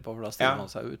seg veldig på, for da stiller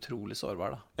man seg utrolig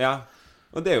sårbar da. Ja,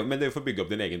 men det er jo for å bygge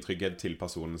opp din egen trygghet til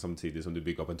personen samtidig som du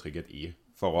bygger opp en trygghet i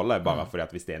forholdet, bare fordi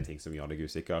at hvis det er en ting som gjør deg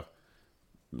usikker,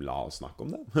 la oss snakke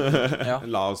om det.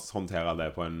 La oss håndtere det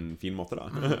på en fin måte da.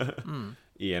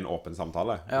 I en åpen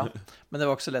samtale. Ja, men det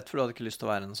var ikke så lett, for du hadde ikke lyst til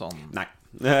å være en sånn... Nei.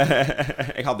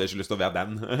 Jeg hadde ikke lyst til å være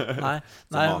den. Nei,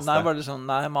 var det sånn,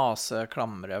 mase,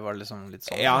 klamre, var det liksom litt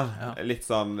sånn? Ja, litt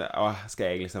sånn,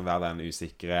 skal jeg liksom være den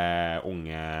usikre,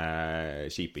 unge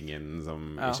kjipingen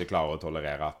som ikke klarer å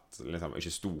tolerere at, liksom,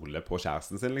 ikke stole på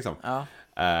kjæresten sin, liksom.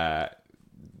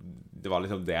 Det var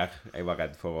liksom der jeg var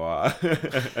redd for å...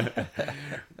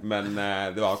 Men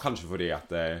det var kanskje fordi at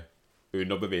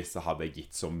underbevisst hadde jeg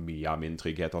gitt så mye av min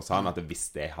trygghet hos han, at hvis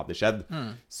det hadde skjedd,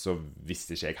 så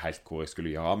visste ikke jeg helt hvor jeg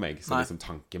skulle gjøre av meg. Så liksom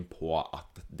tanken på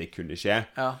at det kunne skje,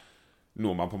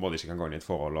 noe man på en måte ikke kan gå inn i et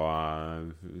forhold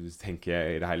og tenke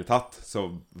i det hele tatt, så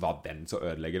var den så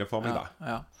ødeleggende for meg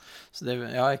da. Så det,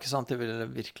 ikke sant, det ville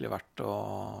virkelig vært å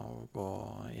gå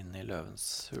inn i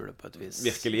løvens hule på et vis.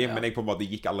 Virkelig, men jeg på en måte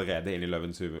gikk allerede inn i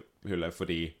løvens hule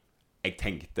fordi jeg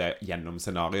tenkte gjennom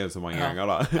scenariet så mange ganger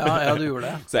da. Ja, du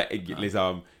gjorde det. Så jeg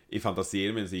liksom, i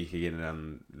fantasien min så gikk jeg inn i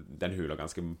den hula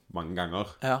ganske mange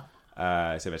ganger.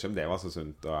 Så jeg vet ikke om det var så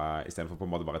sunt, og i stedet for på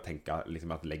en måte bare tenke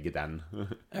liksom at legge den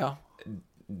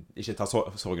ikke ta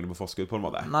sorgene på forskudd på en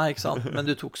måte. Nei, ikke sant, men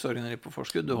du tok sorgene litt på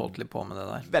forskudd, du holdt litt på med det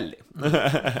der. Veldig.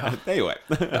 Det gjorde jeg.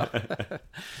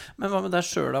 Men hva med deg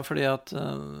selv da, fordi at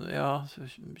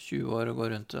 20 år og gå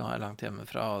rundt og har langt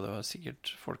hjemmefra, og det var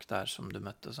sikkert folk der som du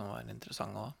møtte som var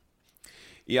interessante også.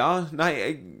 Ja, nei,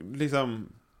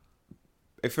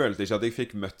 jeg følte ikke at jeg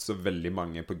fikk møtt så veldig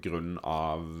mange på grunn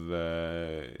av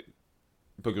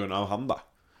han da.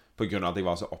 På grunn av at jeg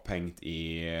var så opphengt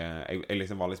i... Jeg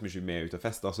liksom var liksom ikke med ut og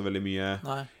fester så veldig mye.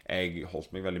 Jeg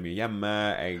holdt meg veldig mye hjemme.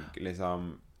 Jeg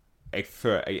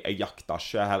jakta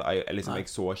ikke heller. Jeg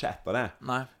så ikke etter det.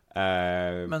 Nei.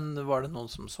 Men var det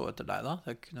noen som så etter deg da?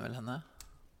 Det kunne vel hende?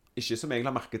 Ikke som jeg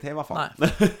la merke til i hvert fall.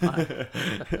 Nei.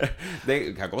 Det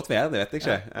kan godt være, det vet jeg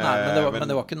ikke. Men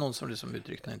det var ikke noen som liksom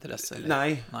uttrykte noen interesse?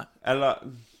 Eller?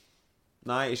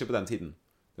 Nei, ikke på den tiden.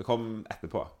 Det kom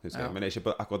etterpå, husker jeg. Men ikke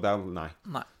på akkurat der, nei.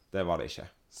 Det var det ikke.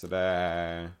 Så det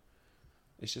er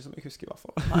ikke som jeg husker i hvert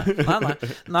fall.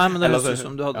 Nei, men det høres ut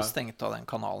som du hadde stengt av den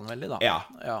kanalen veldig da.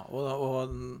 Ja.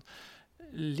 Og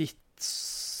litt...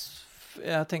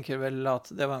 Jeg tenker vel at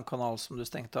det var en kanal som du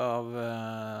stengte av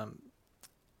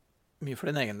mye for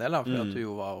din egen del, da, for at du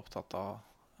jo var opptatt av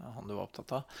han du var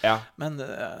opptatt av. Men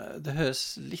det høres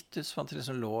litt ut som at det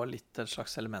liksom lå litt et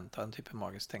slags element av en type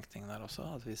magisk tenkning der også,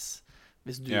 at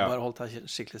hvis du bare holdt deg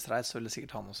skikkelig streit, så ville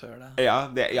sikkert han også gjøre det.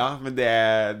 Ja, men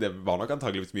det var nok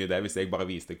antageligvis mye det, hvis jeg bare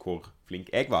viste hvor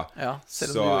flink jeg var. Ja,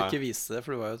 selv om du ikke viste det,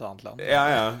 for du var jo et annet land.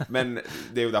 Ja, men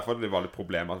det er jo derfor det var litt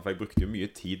problem, for jeg brukte jo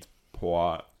mye tid på,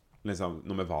 liksom,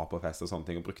 når vi var på fest og sånne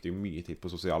ting, og brukte jo mye tid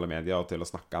på sosiale medier til å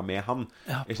snakke med han.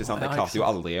 Ikke sant? Jeg klarte jo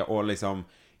aldri å liksom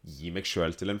gi meg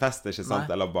selv til en fest, ikke sant?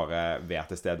 Nei. Eller bare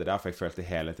være til stede der, for jeg følte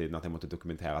hele tiden at jeg måtte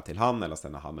dokumentere til han, eller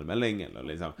sende han en melding, eller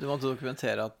liksom. Du måtte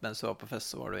dokumentere at mens du var på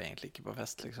fest, så var du egentlig ikke på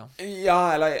fest, liksom.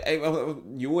 Ja, eller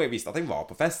jo, jeg visste at jeg var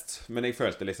på fest, men jeg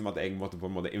følte liksom at jeg måtte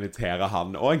på en måte invitere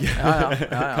han også,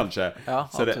 kanskje. Ja,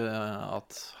 Så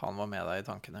at han var med deg i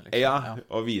tankene, liksom. Ja,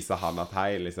 og vise han at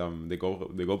hei, liksom, det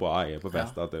går bra, jeg er på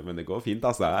fest, men det går fint,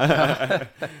 altså.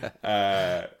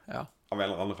 Ja. Av en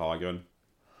eller annen rar grunn.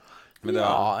 Men det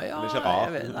ja, er ikke rar.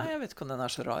 jeg vet ikke om den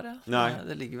er så rar, Nei.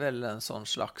 Det ligger vel en sånn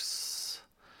slags...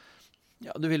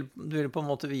 Ja, du vil på en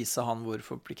måte vise han hvor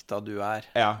forpliktet du er,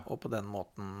 og på den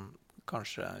måten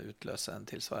kanskje utløse en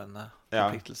tilsvarende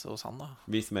forpliktelse hos han, da.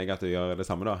 Vis meg at du gjør det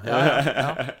samme, da.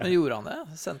 Ja. Men gjorde han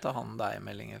det? Sendte han deg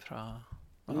meldinger fra...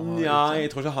 Ja,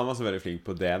 jeg tror ikke han var så veldig flink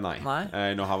på det, nei.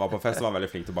 Når han var på fest, så var han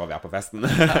veldig flink til å bare være på festen.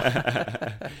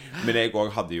 Men jeg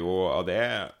også hadde jo, og det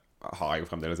har jeg jo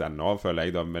fremdeles ennå, føler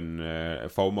jeg da, men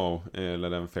FOMO,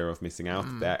 eller den Fear of Missing Out,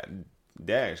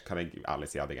 det kan jeg ærlig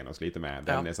si at jeg ennå sliter med.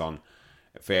 Den er sånn,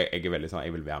 for jeg er veldig sånn,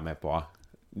 jeg vil være med på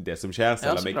det som skjer,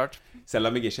 selv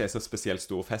om jeg ikke er så spesielt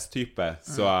stor festtype,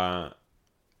 så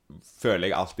føler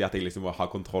jeg alltid at jeg liksom må ha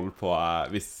kontroll på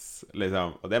hvis, liksom,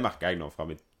 og det merker jeg nå fra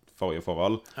mitt forrige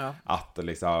forhold, at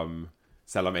liksom,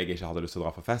 selv om jeg ikke hadde lyst til å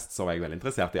dra på fest, så var jeg veldig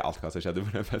interessert i alt hva som skjedde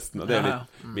på den festen, og det er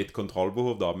litt mitt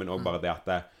kontrollbehov da, men også bare det at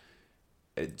jeg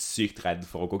er sykt redd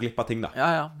for å gå glipp av ting da.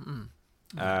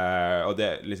 Og det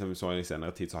liksom, så i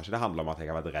senere tid så har ikke det handlet om at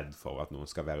jeg har vært redd for at noen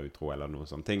skal være utro eller noen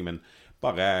sånne ting, men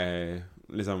bare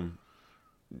liksom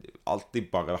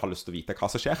alltid bare har lyst til å vite hva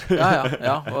som skjer.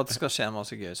 Og at det skal skje noe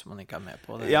så gøy som man ikke er med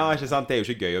på det. Ja, ikke sant? Det er jo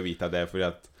ikke gøy å vite det, fordi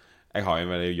at jeg har jo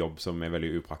en veldig jobb som er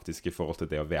veldig upraktisk i forhold til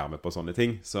det å være med på sånne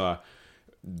ting, så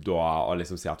da å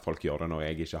liksom si at folk gjør det når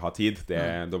jeg ikke har tid,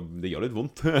 det gjør litt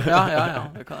vondt. Ja,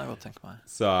 det kan jeg godt tenke meg.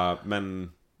 Så, men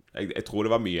jeg tror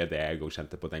det var mye det jeg også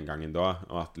kjente på den gangen da,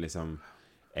 og at liksom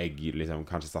jeg liksom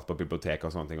kanskje satt på biblioteket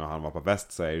og sånne ting, og han var på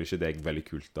fest, så er jo ikke det veldig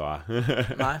kult da.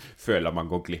 Føler man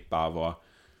går glipp av, og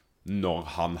når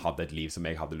han hadde et liv som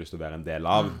jeg hadde lyst til å være en del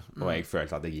av, og jeg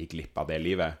følte at jeg gikk glipp av det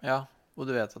livet. Ja, og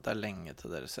du vet at det er lenge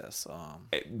til dere ses,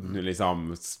 og...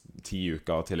 Liksom 10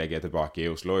 uker til jeg er tilbake i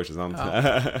Oslo, ikke sant?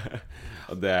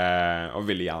 Og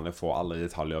ville gjerne få alle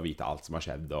detaljer og vite alt som har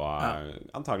skjedd, og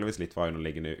antageligvis litt for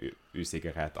underliggende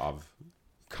usikkerhet av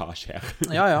hva skjer.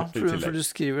 For du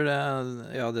skriver det,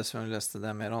 det som jeg leste, det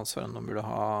er mer ansvar enn noen burde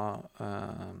ha,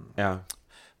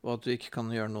 og at du ikke kan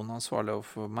gjøre noen ansvarlig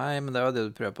overfor meg, men det er jo det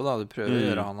du prøver på da, du prøver å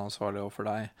gjøre han ansvarlig overfor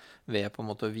deg, ved på en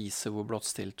måte å vise hvor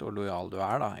blottstilt og lojal du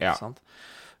er da, ikke sant?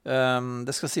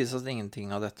 Det skal sies at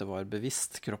ingenting av dette var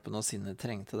bevisst, kroppen og sinnet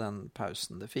trengte den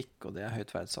pausen det fikk, og det er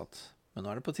høyt verdsatt. Men nå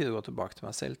er det på tide å gå tilbake til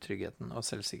meg selv, tryggheten og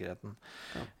selvsikkerheten.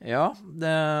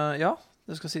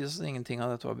 Det skal sies at ingenting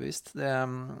av dette var bevisst. Det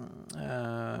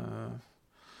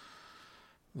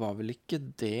var vel ikke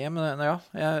det, men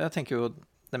jeg tenker jo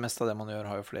det meste av det man gjør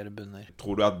har jo flere bunner.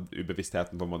 Tror du at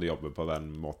ubevisstheten på en måte jobber på den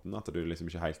måten? At du liksom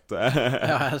ikke helt...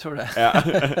 Ja, jeg tror det.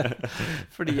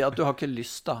 Fordi at du har ikke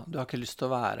lyst da. Du har ikke lyst til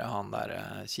å være han der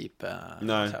kjipe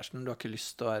kjæresten. Du har ikke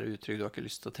lyst til å være utrygg. Du har ikke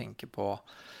lyst til å tenke på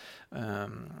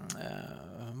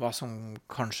hva som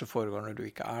kanskje foregår når du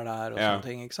ikke er der og sånne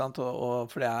ting, ikke sant?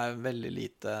 Og for det er veldig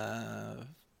lite...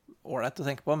 ålreit å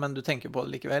tenke på, men du tenker på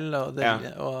det likevel, og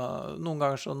noen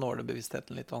ganger så når det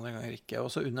bevisstheten litt, andre ganger ikke,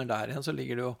 og så under der igjen så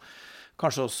ligger det jo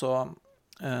kanskje også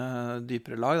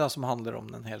dypere lag da, som handler om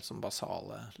den helt sånn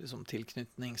basale liksom,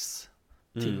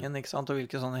 tilknytningstingen, ikke sant, og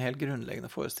hvilke sånne helt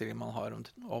grunnleggende forestillinger man har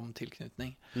om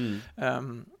tilknytning.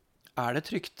 Er det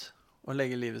trygt å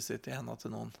legge livet sitt i hendene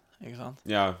til noen, ikke sant?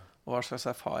 Og hva slags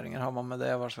erfaringer har man med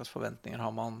det, hva slags forventninger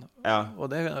har man, og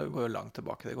det går jo langt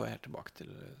tilbake, det går helt tilbake til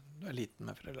du er liten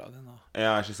med foreldrene dine.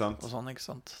 Ikke sant? Og sånn, ikke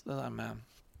sant? Det der med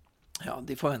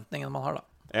de forventningene man har da.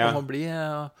 Om å bli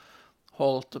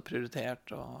holdt og prioritert,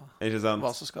 og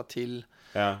hva som skal til.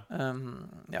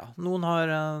 Noen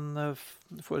har en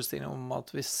forestilling om at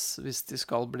hvis de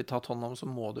skal bli tatt hånd om, så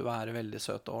må du være veldig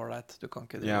søt og ålreit. Du kan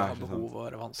ikke ha behov og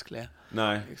være vanskelig.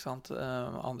 Ikke sant?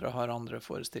 Andre har andre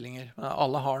forestillinger. Men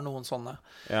alle har noen sånne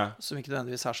som ikke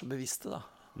nødvendigvis er så bevisste da.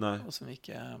 Og som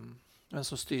ikke... men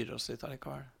som styrer oss litt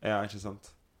allikevel. Ikke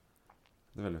sant.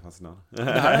 Det er veldig fascinerende. Jeg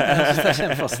synes det er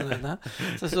kjempefascinerende.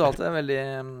 Så jeg synes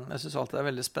alltid det er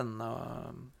veldig spennende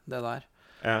det der.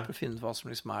 For å finne ut hva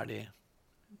som liksom er de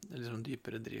liksom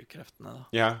dypere drivkreftene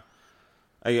da.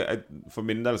 For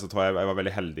min del så tror jeg var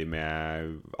veldig heldig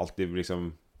med alltid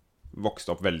liksom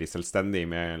vokste opp veldig selvstendig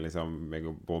med liksom, meg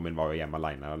og broren min var jo hjemme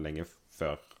alene lenge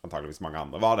før antageligvis mange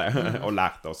andre var det, og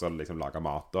lærte oss å liksom lage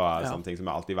mat og sånne ting som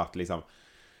har alltid vært liksom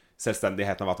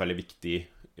selvstendigheten har vært veldig viktig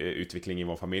utvikling i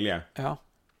vår familie.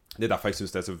 Det er derfor jeg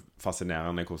synes det er så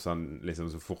fascinerende hvordan liksom,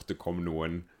 så fort det kom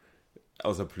noen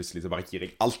og så plutselig så bare gir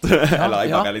jeg alt. Eller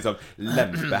jeg bare liksom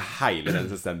lemper hele den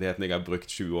selvstendigheten jeg har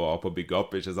brukt 20 år på å bygge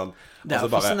opp, ikke sant? Det er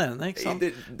fascinerende, ikke sant?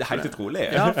 Det er helt utrolig.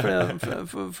 Ja,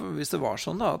 for hvis det var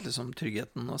sånn da, at liksom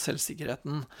tryggheten og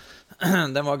selvsikkerheten,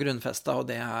 den var grunnfestet, og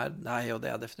det er deg, og det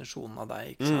er definisjonen av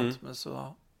deg, ikke sant? Men så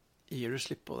gir du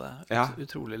slipp på det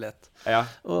utrolig lett. Ja.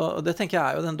 Og det tenker jeg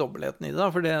er jo den dobbeltheten i det,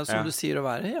 da, for det som du sier å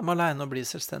være hjemme alene og bli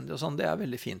selvstendig og sånn, det er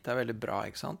veldig fint, det er veldig bra,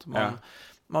 ikke sant?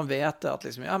 Man vet at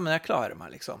liksom, ja, men jeg klarer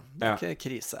meg liksom. Det er ikke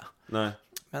krise. Nei.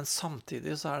 Men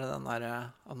samtidig så er det den der,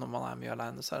 at når man er mye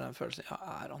alene, så er det en følelse, ja,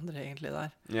 er andre egentlig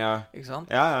der? Ja. Ikke sant?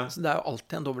 Ja. Så det er jo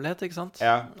alltid en dobbelthet, ikke sant?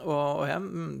 Ja. Og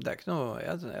det er ikke noe,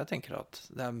 jeg tenker at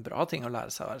det er en bra ting å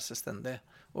lære seg å være selvstendig,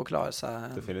 og klare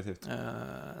seg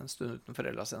en stund uten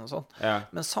foreldre sine og sånn. Ja.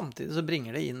 Men samtidig så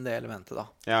bringer det inn det elementet da.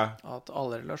 Ja. At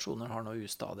alle relasjoner har noe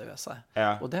ustadig ved seg.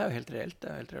 Ja. Og det er jo helt reelt, det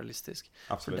er jo helt realistisk.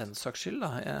 Absolutt. For den saks skyld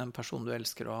da, en person du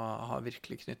elsker og har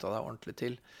virkelig knyttet deg ordentlig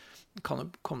til, kan jo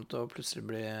komme til å plutselig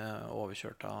bli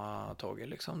overkjørt av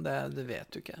toget, liksom. Det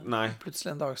vet du ikke. Nei.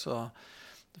 Plutselig en dag så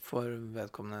får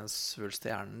vedkommende en svulst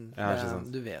i hjernen.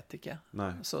 Du vet ikke.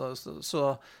 Nei. Så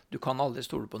du kan aldri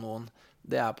stole på noen.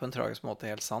 Det er på en tragisk måte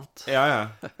helt sant. Ja,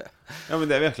 men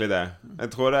det er virkelig det. Jeg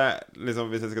tror det,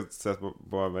 liksom, hvis jeg skal se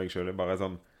på meg selv, bare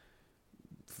sånn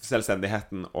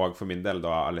selvstendigheten, og for min del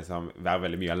da, liksom, være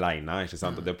veldig mye alene, ikke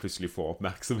sant? Og det plutselig få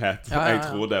oppmerksomhet. Jeg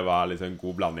tror det var liksom en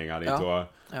god blanding av de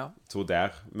to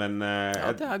der. Men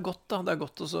det er godt da, det er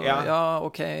godt også.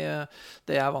 Ok,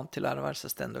 det jeg er vant til er å være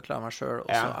selvstendig og klare meg selv,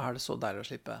 og så er det så deilig å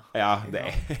slippe. Ja, det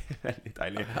er veldig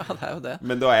deilig. Ja, det er jo det.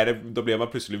 Men da blir man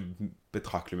plutselig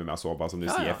betraktelig mye mer sårbar, som du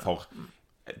sier, for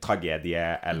tragedie,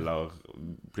 eller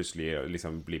plutselig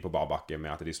liksom bli på barbakke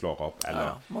med at de slår opp,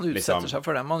 eller man utsetter seg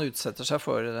for det. Man utsetter seg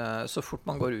for så fort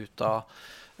man går ut av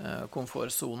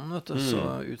komfortzonen, vet du, så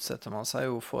utsetter man seg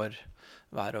jo for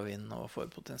vær og vind og for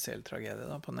potensiell tragedie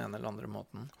da, på den ene eller andre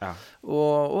måten. Ja.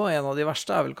 Og en av de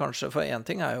verste er vel kanskje, for en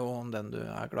ting er jo om den du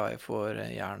er glad i for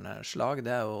hjerneslag,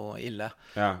 det er jo ille.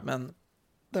 Ja. Men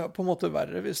det er på en måte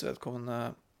verre hvis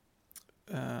vedkommende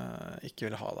ikke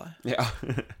vil ha deg. Ja,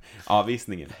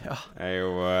 avvisningen er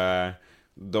jo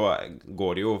da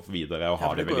går det jo videre og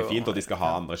har det veldig fint, og de skal ha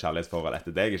andre kjærlighetsforhold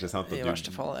etter deg, ikke sant? I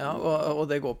verste fall, og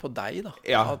det går på deg da.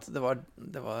 At det var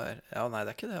nei, det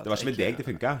er ikke det. Det var ikke med deg det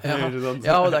funket. Ja,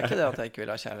 og det er ikke det at jeg ikke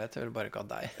vil ha kjærlighet, jeg vil bare ikke ha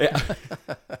deg. Ja.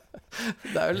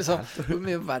 Det er jo liksom, hvor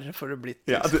mye verre får det blitt?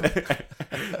 Liksom. Ja,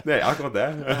 det er akkurat det.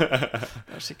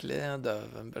 Det er skikkelig døv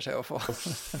beskjed å få.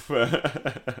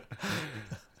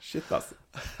 Shit, altså.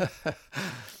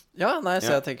 Ja, nei,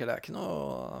 så jeg tenker det er ikke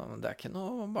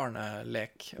noe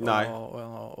barnelek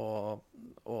å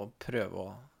prøve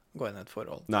å gå inn i et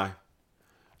forhold. Nei.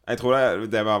 Jeg tror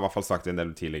det var i hvert fall sagt en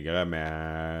del tidligere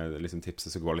med liksom,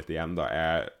 tipset som går litt igjen da,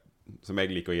 som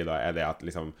jeg liker å gi da, er det at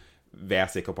liksom, vær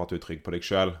sikker på at du er trygg på deg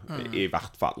selv, i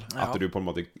hvert fall. At du på en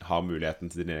måte har muligheten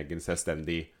til din egen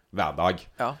selvstendig hverdag.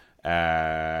 Ja.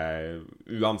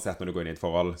 Uansett når du går inn i et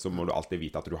forhold, så må du alltid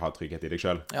vite at du har trygghet i deg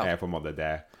selv. Er på en måte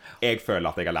det jeg føler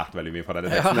at jeg har lært veldig mye fra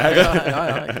denne teksten her.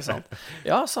 Ja, ikke sant.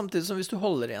 Ja, samtidig som hvis du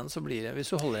holder igjen, så blir det,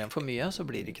 hvis du holder igjen for mye, så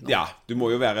blir det ikke noe. Ja, du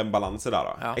må jo være en balanse der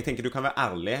da. Jeg tenker du kan være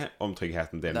ærlig om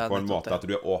tryggheten din på en måte at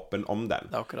du er åpen om den,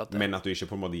 men at du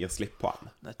ikke på en måte gir slipp på den.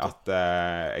 At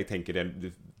jeg tenker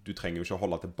du trenger jo ikke å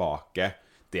holde tilbake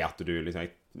det at du liksom,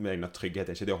 jeg mener trygghet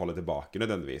er ikke det å holde tilbake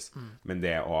nødvendigvis, men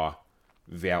det å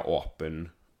være åpen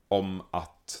om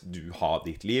at du har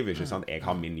ditt liv, ikke sant? Jeg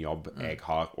har min jobb, jeg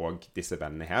har også disse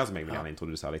vennene her som jeg vil gjerne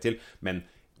introdusere deg til, men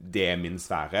det er min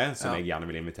sfære som jeg gjerne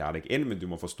vil invitere deg inn, men du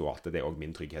må forstå at det er også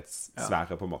min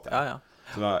trygghetssfære på en måte.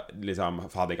 Så da liksom,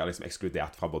 hadde jeg liksom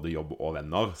ekskludert fra både jobb og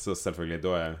venner, så selvfølgelig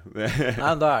da er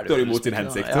det mot sin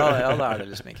hensikt. Ja, da er det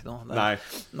liksom ikke noe.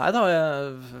 Nei da, jeg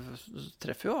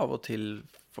treffer jo av og til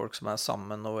folk som er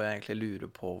sammen, og jeg egentlig lurer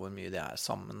på hvor mye de er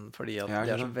sammen, fordi at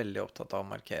de er så veldig opptatt av å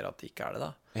markere at de ikke er det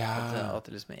da. At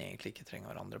de liksom egentlig ikke trenger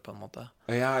hverandre på en måte.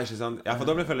 Ja, ikke sant? Ja, for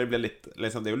da føler jeg det blir litt,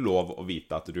 liksom, det er jo lov å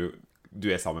vite at du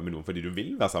er sammen med noen fordi du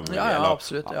vil være sammen med dem. Ja,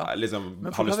 absolutt, liksom,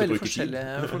 men folk har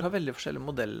veldig forskjellige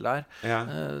modeller der.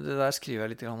 Det der skriver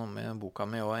jeg litt om i boka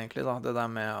mi også, egentlig da. Det der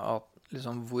med at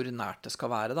liksom, hvor nært det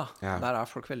skal være da. Der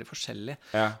er folk veldig forskjellige.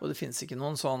 Og det finnes ikke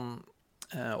noen sånn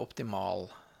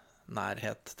optimal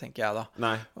nærhet, tenker jeg da.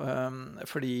 Nei.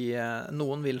 Fordi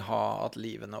noen vil ha at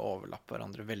livene overlapper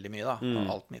hverandre veldig mye da.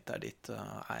 Alt mitt ditt.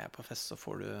 Er jeg på fest, så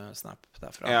får du snap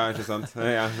derfra. Ja, ikke sant?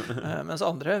 Ja. Mens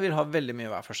andre vil ha veldig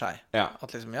mye hver for seg. Ja.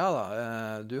 At liksom, ja da,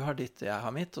 du har ditt, jeg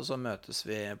har mitt, og så møtes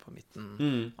vi på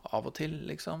midten av og til,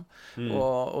 liksom.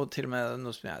 Og til og med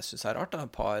noe som jeg synes rart, da,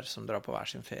 par som drar på hver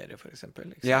sin ferie, for eksempel.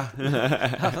 Liksom. Ja,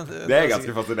 det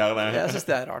ganske fascinerende. Jeg synes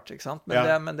det rart, ikke sant?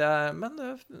 Men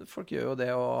folk gjør jo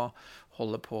det å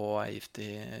holde på og gift i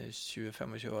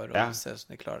 20-25 år, og se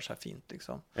som de klarer seg fint,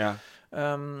 liksom. Ja.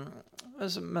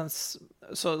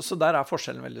 Så der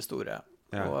forskjellen veldig store.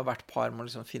 Og hvert par må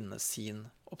liksom finne sin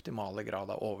optimale grad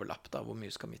av overlapp da, hvor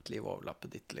mye skal mitt liv overlappe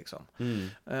ditt, liksom.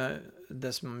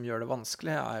 Det som gjør det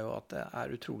vanskelig jo at det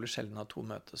utrolig sjelden at to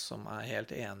møtes som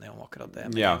helt enige om akkurat det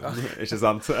med en gang. Ikke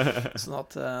sant? Sånn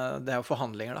at det jo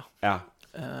forhandlinger da. Ja.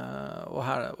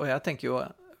 Og jeg tenker jo,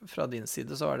 fra din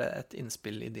side så det et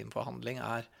innspill i din forhandling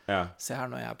se her,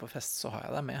 når jeg på fest så har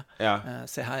jeg deg med.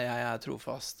 Se her, jeg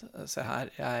trofast. Se her,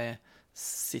 jeg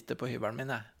sitter på hybelen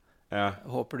min, jeg.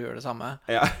 Håper du gjør det samme.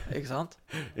 Ikke sant?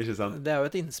 Ikke sant? Det jo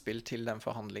et innspill til den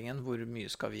forhandlingen. Hvor mye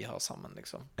skal vi ha sammen,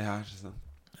 liksom? Ja, ikke sant?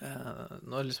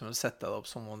 Nå liksom setter jeg det opp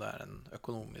som om det en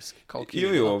økonomisk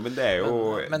kalkyl. Jo, men det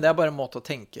jo... Men det bare en måte å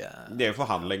tenke... Det jo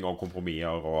forhandling og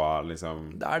kompromisser og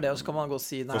liksom... Det det, og så kan man gå og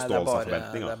si, nei,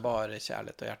 det bare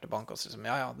kjærlighet og hjertebank. Og så liksom,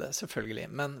 ja, det selvfølgelig.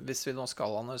 Men hvis vi nå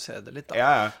skal analysere det litt,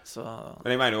 da... Så...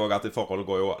 Men jeg mener jo også at i forhold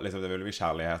går jo... Liksom, det vil mye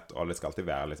kjærlighet, og det skal alltid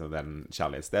være liksom, den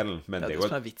kjærlighetsdelen. Men det jo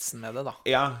som vitsen med det, da.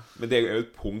 Ja, men det jo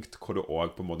et punkt hvor du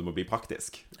også på en måte må bli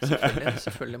praktisk.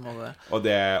 Selvfølgelig må det. Og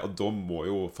da må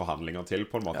jo forhandlinger til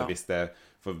på en måte.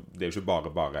 For det jo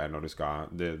ikke bare når du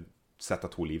skal sette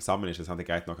to liv sammen, ikke sant? Det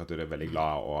greit nok at du veldig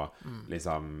glad og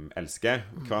liksom elsker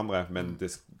hverandre, men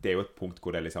det jo et punkt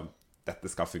hvor det liksom dette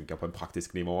skal funke på en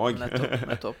praktisk nivå også.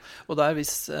 Nettopp. Og der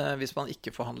hvis man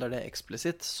ikke forhandler det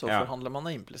eksplisitt, så forhandler man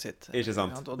det implisitt. Ikke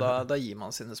sant? Og da gir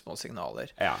man sine små signaler.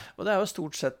 Og det jo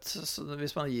stort sett,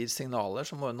 hvis man gir signaler,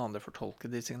 så må den andre fortolke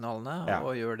de signalene,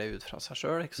 og gjøre det ut fra seg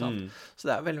selv, ikke sant?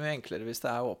 Så det veldig mye enklere hvis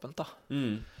det åpent, da.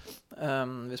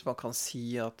 Hvis man kan si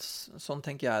at, sånn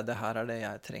tenker jeg, det her det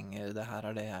jeg trenger, det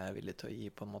her det jeg villig til å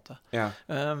gi, på en måte.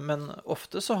 Men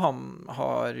ofte så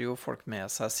har jo folk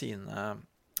med seg sine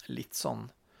litt sånn,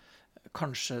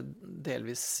 kanskje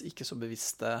delvis ikke så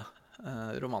bevisste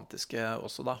romantiske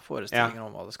også da, forestillinger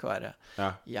om hva det skal være.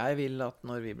 Jeg vil at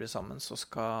når vi blir sammen, så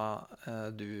skal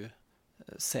du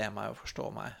se meg og forstå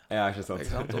meg. Ikke sant?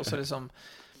 Ikke sant? Og så liksom,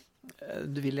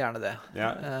 du vil gjerne det.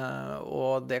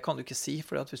 Og det kan du ikke si,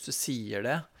 for hvis du sier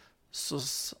det,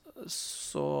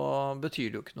 så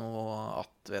betyr det jo ikke noe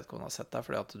at vedkommende har sett deg,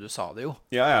 fordi at du sa det jo.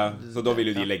 Så da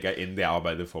vil jo de legge inn det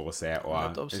arbeidet for å se.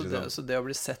 Så det å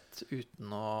bli sett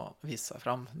uten å vise seg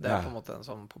fram, det på en måte en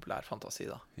sånn populær fantasi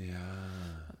da.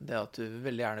 Det at du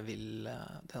veldig gjerne vil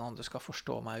den andre skal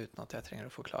forstå meg uten at jeg trenger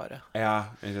å forklare.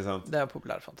 Ikke sant? Det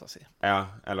populær fantasi.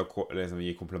 Eller liksom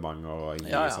gi komplimenter og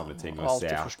gi sånne ting. Og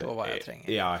alltid forstå hva jeg trenger.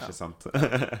 Ikke sant?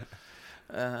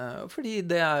 Fordi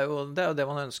det jo det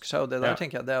man ønsker seg, og det der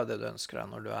tenker jeg, det jo det du ønsker deg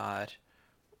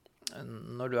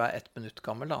når du 1 minutt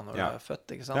gammel da, når du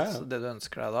født, ikke sant? Så det du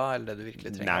ønsker deg da, eller det du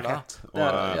virkelig trenger nærhet,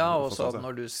 da, og så at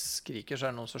når du skriker, så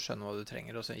det noen som skjønner hva du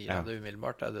trenger, og så gir deg det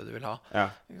umiddelbart, det du vil ha,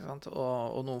 ikke sant?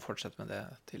 Og noen fortsetter med det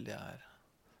til de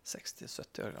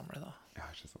 60-70 år gamle da.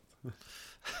 Ikke sant?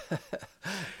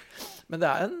 Men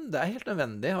det helt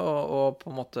nødvendig å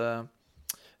på en måte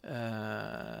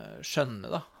skjønne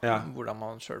da hvordan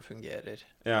man selv fungerer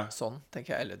sånn,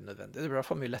 tenker jeg, eller nødvendig. Det blir i hvert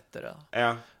fall mye lettere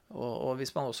da. Og hvis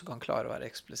man også kan klare å være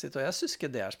eksplisitt, og jeg synes ikke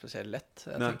det spesielt lett.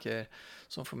 Jeg tenker,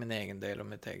 som for min egen del og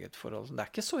mitt eget forhold, det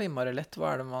ikke så innmari lett.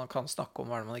 Hva det man kan snakke om,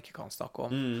 hva det man ikke kan snakke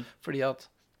om? Fordi at,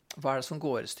 hva det som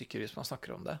går i stykker hvis man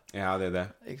snakker om det? Det det.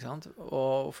 Ikke sant?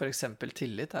 Og for eksempel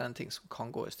tillit en ting som kan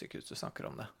gå i stykker hvis du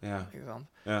snakker om det. Ikke sant?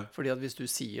 Fordi at hvis du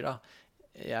sier da,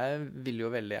 jeg vil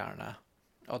jo veldig gjerne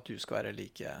at du skal være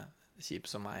like kjip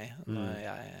som meg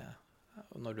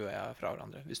når du og jeg er fra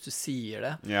hverandre. Hvis du sier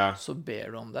det, så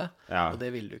ber du om det, og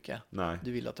det vil du ikke.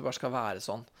 Du vil at det bare skal være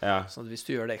sånn. Så hvis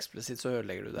du gjør det eksplisitt, så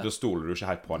ødelegger du det. Da stoler du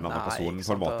ikke helt på den andre personen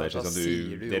på en måte. Ikke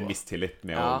sånn, det mistillit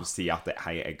med å si at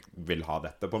hei, jeg vil ha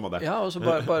dette på en måte. Og så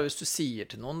bare hvis du sier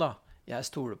til noen da, jeg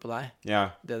stoler på deg.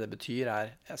 Det betyr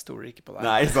jeg stoler ikke på deg.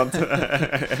 Nei, sant.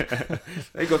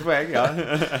 Det godt poeng,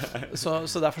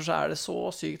 så derfor så det så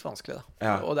sykt vanskelig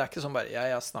da. Og det ikke sånn bare,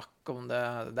 jeg snakker om det,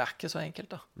 det ikke så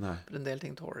enkelt da. For en del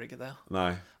ting tåler ikke det.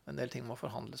 En del ting må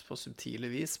forhandles på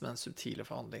subtile vis, men subtile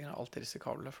forhandlinger alltid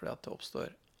risikable, fordi at det oppstår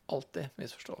alltid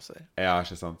misforståelser.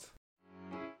 Ikke sant.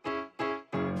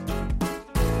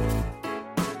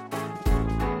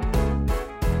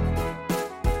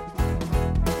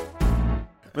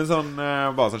 Men sånn,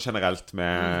 bare sånn generelt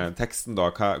med teksten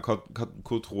da,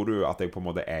 hvor tror du at jeg på en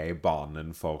måte i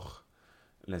banen for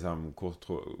liksom, hvor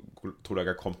tror du jeg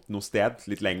har kommet noe sted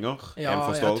litt lenger en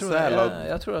forståelse?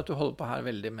 Jeg tror at du holder på her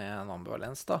veldig med en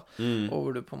ambivalens da, og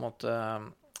hvor du på en måte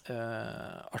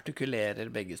artikulerer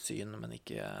begge syn, men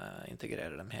ikke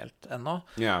integrerer dem helt ennå.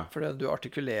 For du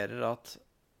artikulerer at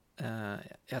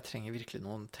jeg trenger virkelig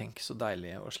noen tenk så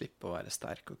deilig å slippe å være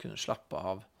sterk og kunne slappe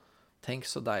av. Tenk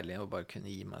så deilig å bare kunne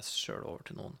gi meg selv over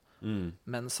til noen.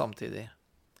 Men samtidig,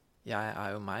 jeg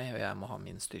jo meg, og jeg må ha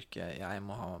min styrke. Jeg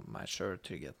må ha meg selv,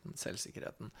 tryggheten,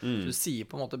 selvsikkerheten. Så du sier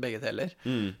på en måte begge deler,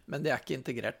 men det ikke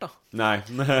integrert da. Nei.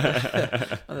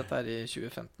 Og dette i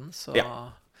 2015, så...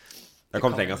 Det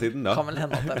kom lenger siden da. Kan vel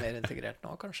hende at det mer integrert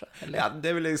nå, kanskje? Eller? Ja,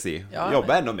 det vil jeg si.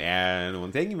 Jobber enda med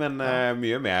noen ting, men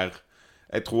mye mer...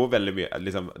 Jeg tror veldig mye...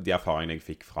 Liksom, de erfaringene jeg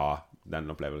fikk fra den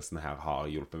opplevelsen her har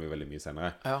hjulpet meg veldig mye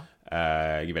senere.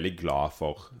 Jeg veldig glad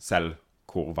for selv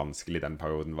hvor vanskelig den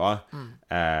perioden var.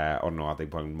 Og nå at jeg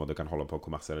på en måte kan holde på å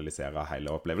kommersialisere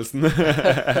hele opplevelsen.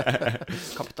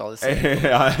 Kapitalisere.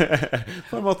 Ja,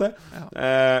 på en måte.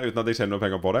 Uten at jeg tjener noe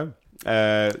penger på det.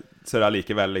 Så det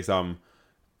likevel liksom...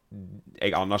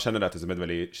 Jeg anerkjenner dette som et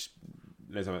veldig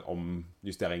liksom en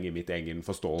omjustering i mitt egen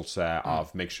forståelse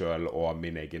av meg selv og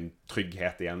min egen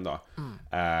trygghet igjen da.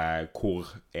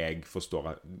 Hvor jeg forstår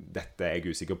at dette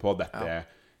jeg usikker på, dette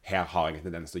her har jeg en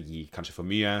tendens til å gi kanskje for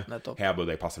mye. Her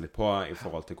burde jeg passe litt på i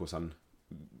forhold til hvordan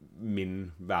min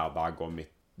hverdag og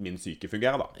min syke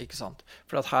fungerer da. Ikke sant?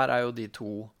 For at her jo de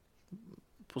to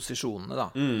posisjonene da,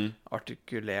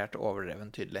 artikulert,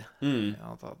 overdreven, tydelig.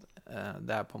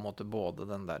 Det på en måte både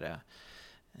den der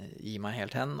gi meg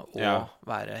helt hen og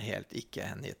være helt ikke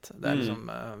hengitt. Det liksom,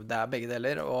 det begge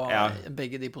deler, og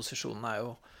begge de posisjonene jo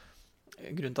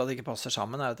grunnen til at det ikke passer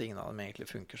sammen at ingen av dem egentlig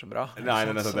funker så bra. Nei,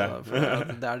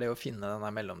 det det å finne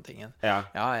denne mellomtingen.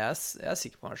 Jeg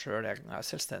sikker på meg selv, jeg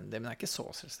selvstendig, men jeg ikke så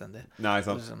selvstendig. Nei,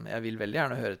 sant. Jeg vil veldig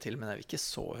gjerne høre til, men jeg vil ikke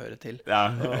så høre til.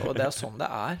 Og det sånn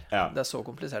det Det så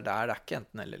komplisert. Det ikke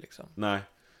enten eller, liksom. Nei.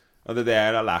 Og det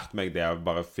jeg har lært meg, det å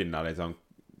bare finne litt sånn...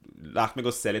 Lært meg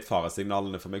å se litt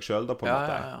faresignalene for meg selv da, på en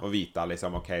måte. Og vite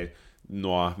liksom, ok,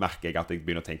 nå merker jeg at jeg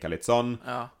begynner å tenke litt sånn.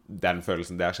 Den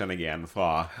følelsen der kjenner jeg igjen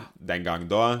fra den gang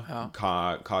da.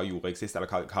 Hva gjorde jeg sist? Eller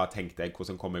hva tenkte jeg?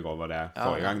 Hvordan kom jeg over det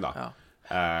forrige gang da?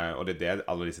 Og det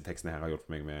alle disse tekstene her har gjort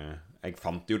meg med... Jeg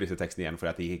fant jo disse tekstene igjen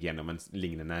fordi at jeg gikk gjennom en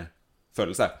lignende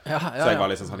følelse. Så jeg var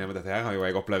liksom sånn, ja, men dette her har jo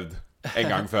jeg opplevd en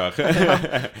gang før.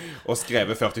 Og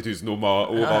skrevet 40 000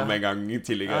 ord om en gang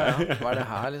tidligere. Var det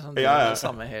her liksom det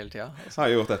samme hele tiden? Så har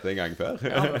jeg gjort dette en gang før.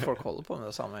 Men folk holder på med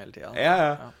det samme hele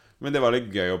tiden. Men det var litt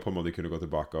gøy å på en måte kunne gå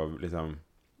tilbake og liksom...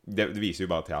 Det viser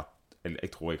jo bare til at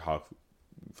jeg tror jeg har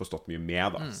forstått mye mer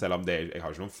da. Selv om jeg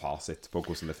har ikke noen fasit på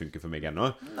hvordan det funker for meg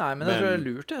ennå. Nei, men jeg tror det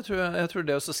lurt. Jeg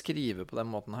tror det å skrive på den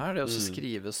måten her, det å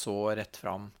skrive så rett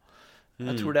fram,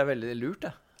 jeg tror det veldig lurt,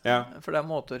 det. For det en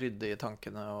måte å rydde i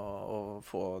tankene og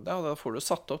få... Da får du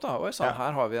satt opp da. Oi, sånn,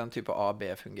 her har vi en type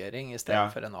A-B-fungering i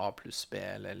stedet for en A pluss B,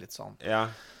 eller litt sånn. Ja,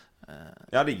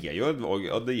 det gir jo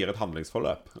og det gir et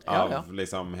handlingsforløp av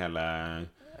liksom hele...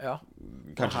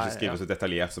 Kanskje ikke skrive så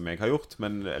detaljert som jeg har gjort,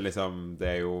 men liksom,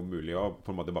 det jo mulig å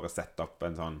på en måte bare sette opp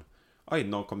en sånn oi,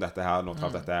 nå kom dette her, nå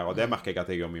traff dette her, og det merker jeg at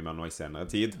jeg gjør mye mer nå i senere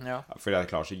tid, fordi jeg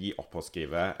klarer ikke å gi opp å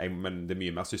skrive, men det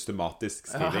mye mer systematisk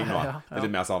skriving nå. Det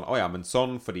litt mer sånn, åja, men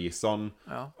sånn, fordi sånn,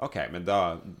 ok, men da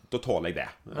tåler jeg det.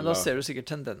 Men da ser du sikkert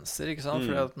tendenser, ikke sant?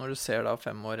 Fordi at når du ser da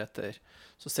 5 år etter,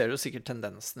 så ser du sikkert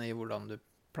tendensene i hvordan du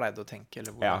pleide å tenke,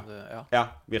 eller hvordan du... Ja,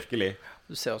 virkelig.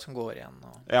 Du ser hva som går igjen.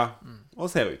 Og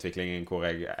ser utviklingen hvor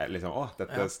jeg liksom,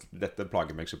 dette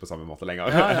plager meg ikke på samme måte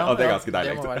lenger. Og det ganske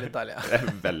deilig. Det må være litt deilig,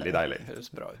 Det veldig deilig. Det høres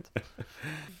bra ut.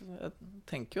 Jeg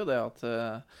tenker jo det at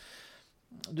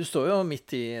du står jo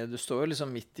midt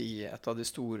i et av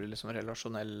de store liksom,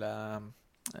 relasjonelle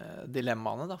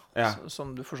dilemmaene da,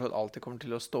 som du forstått alltid kommer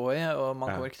til å stå i, og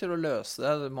man kommer ikke til å løse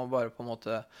det, du må bare på en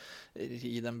måte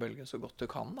ri den bølgen så godt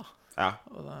du kan da.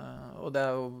 Og det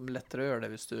jo lettere å gjøre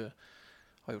det hvis du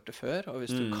har gjort det før, og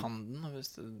hvis du kan den, og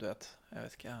hvis du vet, jeg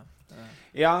vet ikke.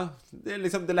 Ja, det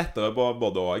liksom det lettere på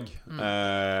både og.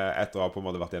 Etter å ha på en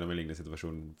måte vært gjennom en lignende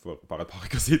situasjon for bare et par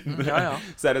uker siden.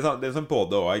 Så det det sånn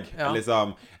både og.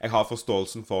 Liksom, jeg har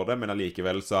forståelsen for det, men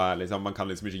allikevel så liksom, man kan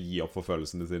liksom ikke gi opp for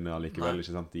følelsene sine allikevel,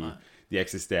 ikke sant? De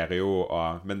eksisterer jo,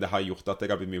 men det har gjort at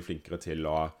jeg har blitt mye flinkere til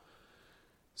å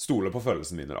stole på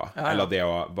følelsene mine da. Eller det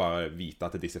å bare vite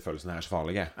at disse følelsene her ikke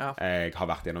farlige. Jeg har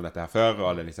vært gjennom dette her før,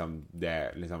 og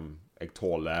jeg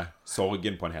tåler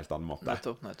sorgen på en helt annen måte.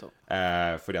 Nettopp.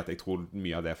 Fordi at jeg tror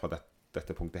mye av det fra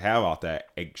dette punktet her var at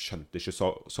jeg skjønte ikke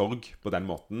sorg på den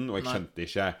måten, og jeg skjønte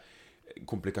ikke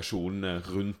komplikasjonene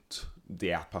rundt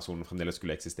det at personen fremdeles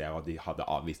skulle eksistere, og de hadde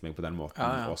avvist meg på den måten,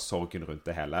 og sorgen rundt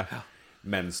det hele.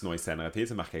 Mens nå i senere tid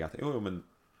så merker jeg at jo, men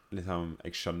liksom,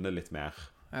 jeg skjønner litt mer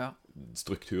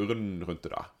strukturen rundt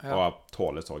det da, og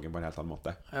tåler sorgen på en helt annen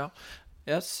måte. Ja,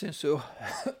 jeg synes jo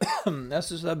jeg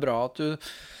synes det er bra at du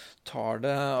tar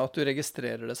det, at du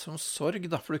registrerer det som sorg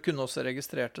da, for du kunne også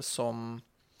registrert det som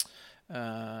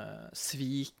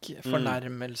svik,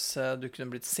 fornærmelse, du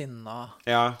kunne blitt sinna.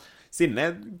 Ja, sinne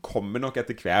kommer nok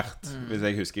etter hvert, hvis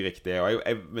jeg husker riktig. Og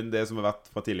men det som har vært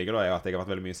fra tidligere da, er at jeg har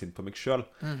vært veldig mye sint på meg selv.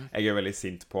 Jeg er veldig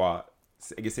sint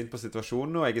på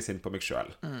situasjonen, og jeg er sint på meg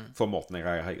selv for måten jeg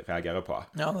reagerer på.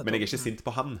 Men jeg er ikke sint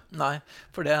på han. Nei,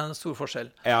 for det er en stor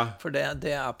forskjell. For det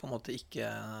er på en måte ikke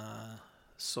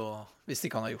så... Hvis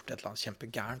de kan ha gjort et eller annet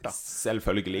kjempegærent da.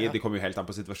 Selvfølgelig, det kom jo helt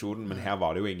an på situasjonen, men her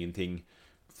var det jo ingenting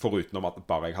foruten om at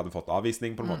bare jeg hadde fått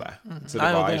avvisning på en måte. Så det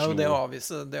var ikke noe... Det å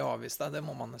avvise deg, det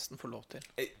må man nesten få lov til.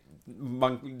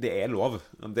 Det er lov.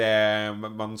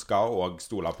 Man skal også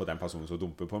stole på den personen som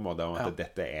dumper på en måte, og at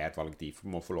dette er et valg de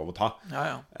må få lov å ta.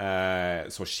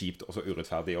 Så kjipt og så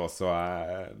urettferdig og så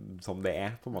som det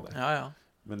er på en måte.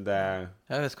 Men det...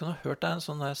 Jeg vet ikke om du har hørt det, en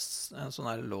sånn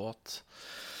her låt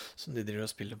som de driver og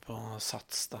spiller på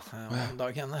Sats da, om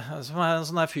dagen. Som er en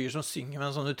sånn der fyr som synger med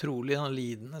en sånn utrolig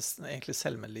lidende, egentlig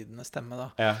selvmedlidende stemme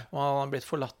da. Og han har blitt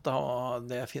forlatt da, og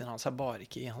det finner han seg bare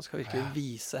ikke i. Han skal virkelig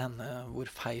vise henne hvor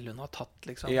feil hun har tatt,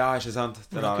 liksom. Ja, ikke sant?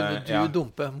 Hvordan kunne du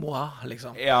dumpe moi,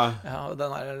 liksom? Og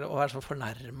den er å være så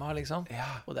fornærmet, liksom.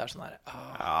 Og det er sånn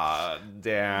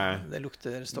der... det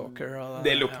lukter stalker.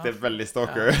 Det lukter veldig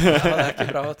stalker. Det er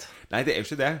ikke bra, vet du. Nei, det er jo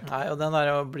ikke det. Nei, og den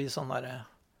der å bli sånn der...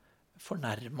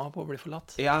 fornærmet på å bli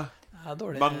forlatt. Det er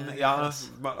dårlig.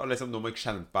 Og liksom, når man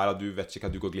kjemper, eller du vet ikke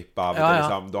hva du går glipp av,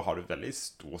 liksom, da har du veldig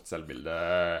stort selvbilde,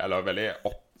 eller veldig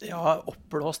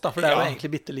oppblåst da, for det er jo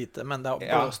egentlig bitte lite, men det er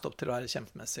blåst opp til å være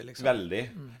kjempemessig, liksom. Veldig.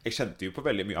 Jeg kjente jo på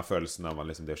veldig mye av følelsen av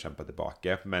liksom, det å kjempe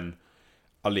tilbake, men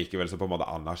allikevel så på en måte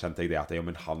anerkjente jeg det at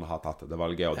men han har tatt det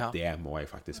valget, og det må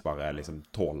jeg faktisk bare liksom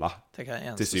tåle. Det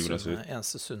er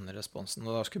eneste sunne responsen,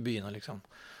 og da skulle begynne liksom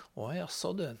ja,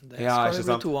 så du, det skal vi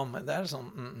bli to om. Det er sånn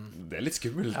Det er litt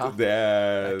skummelt. Det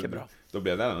er ikke bra. Da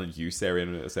blir det den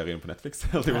You-serien på Netflix.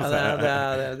 Det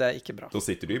er ikke bra. Da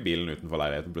sitter du i bilen utenfor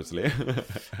leiligheten plutselig.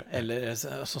 Eller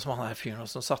sånn som han her fyren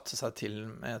som satte seg til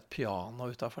med et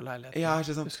piano utenfor leiligheten. Ja,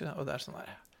 ikke sant. Og det er sånn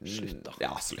der, slutt da.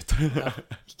 Ja, slutt.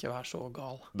 Ikke vær så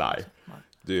gal. Nei.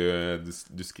 Du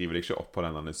skriver deg ikke opp på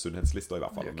denne sunnhetslista i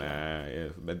hvert fall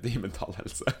med mental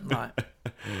helse. Nei.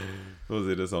 For å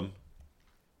si det sånn.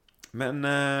 Men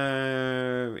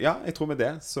jeg tror med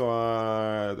det så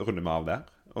runder vi av der.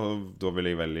 Og da vil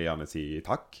jeg veldig gjerne si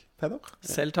takk, Peder.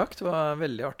 Selv takk, det var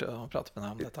veldig artig å prate med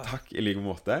deg om dette. Takk i like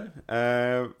måte.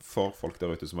 For folk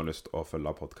der ute som har lyst å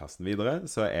følge podcasten videre,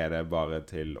 så er det bare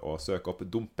til å søke opp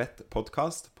Dumpet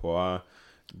podcast på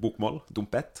bokmål,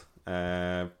 Dumpet,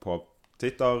 på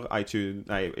Twitter, iTunes.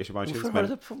 Nei, ikke på iTunes. Hvorfor har du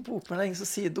det på bokmål? Det er ingen som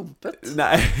sier dumpet.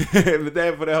 Nei, men det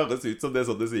er for det høres ut som det er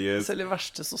sånn det sies. Selv de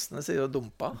verste sossene sier jo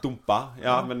dumpa. Dumpa,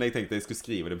 men jeg tenkte jeg skulle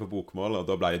skrive det på bokmål, og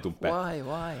da ble det dumpet.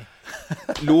 Why?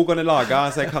 Logoen er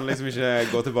laget, så jeg kan liksom ikke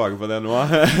gå tilbake på det nå.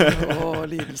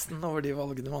 Lidelsen over de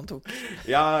valgene man tok.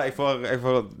 Ja, jeg får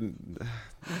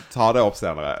ta det opp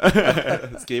senere.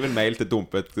 Skriv en mail til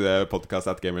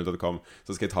dumpetpodcast@gmail.com,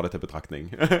 så skal jeg ta det til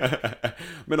betraktning.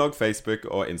 Men også Facebook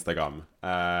og Instagram.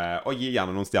 Og gi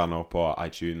gjerne noen stjerner på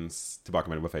iTunes,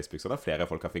 tilbakemelding på Facebook, så det er flere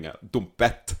folk har fingret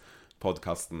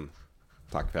Dumpet-podcasten.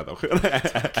 Takk, Peder.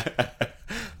 Takk.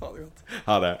 Ha det godt.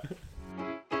 Ha det.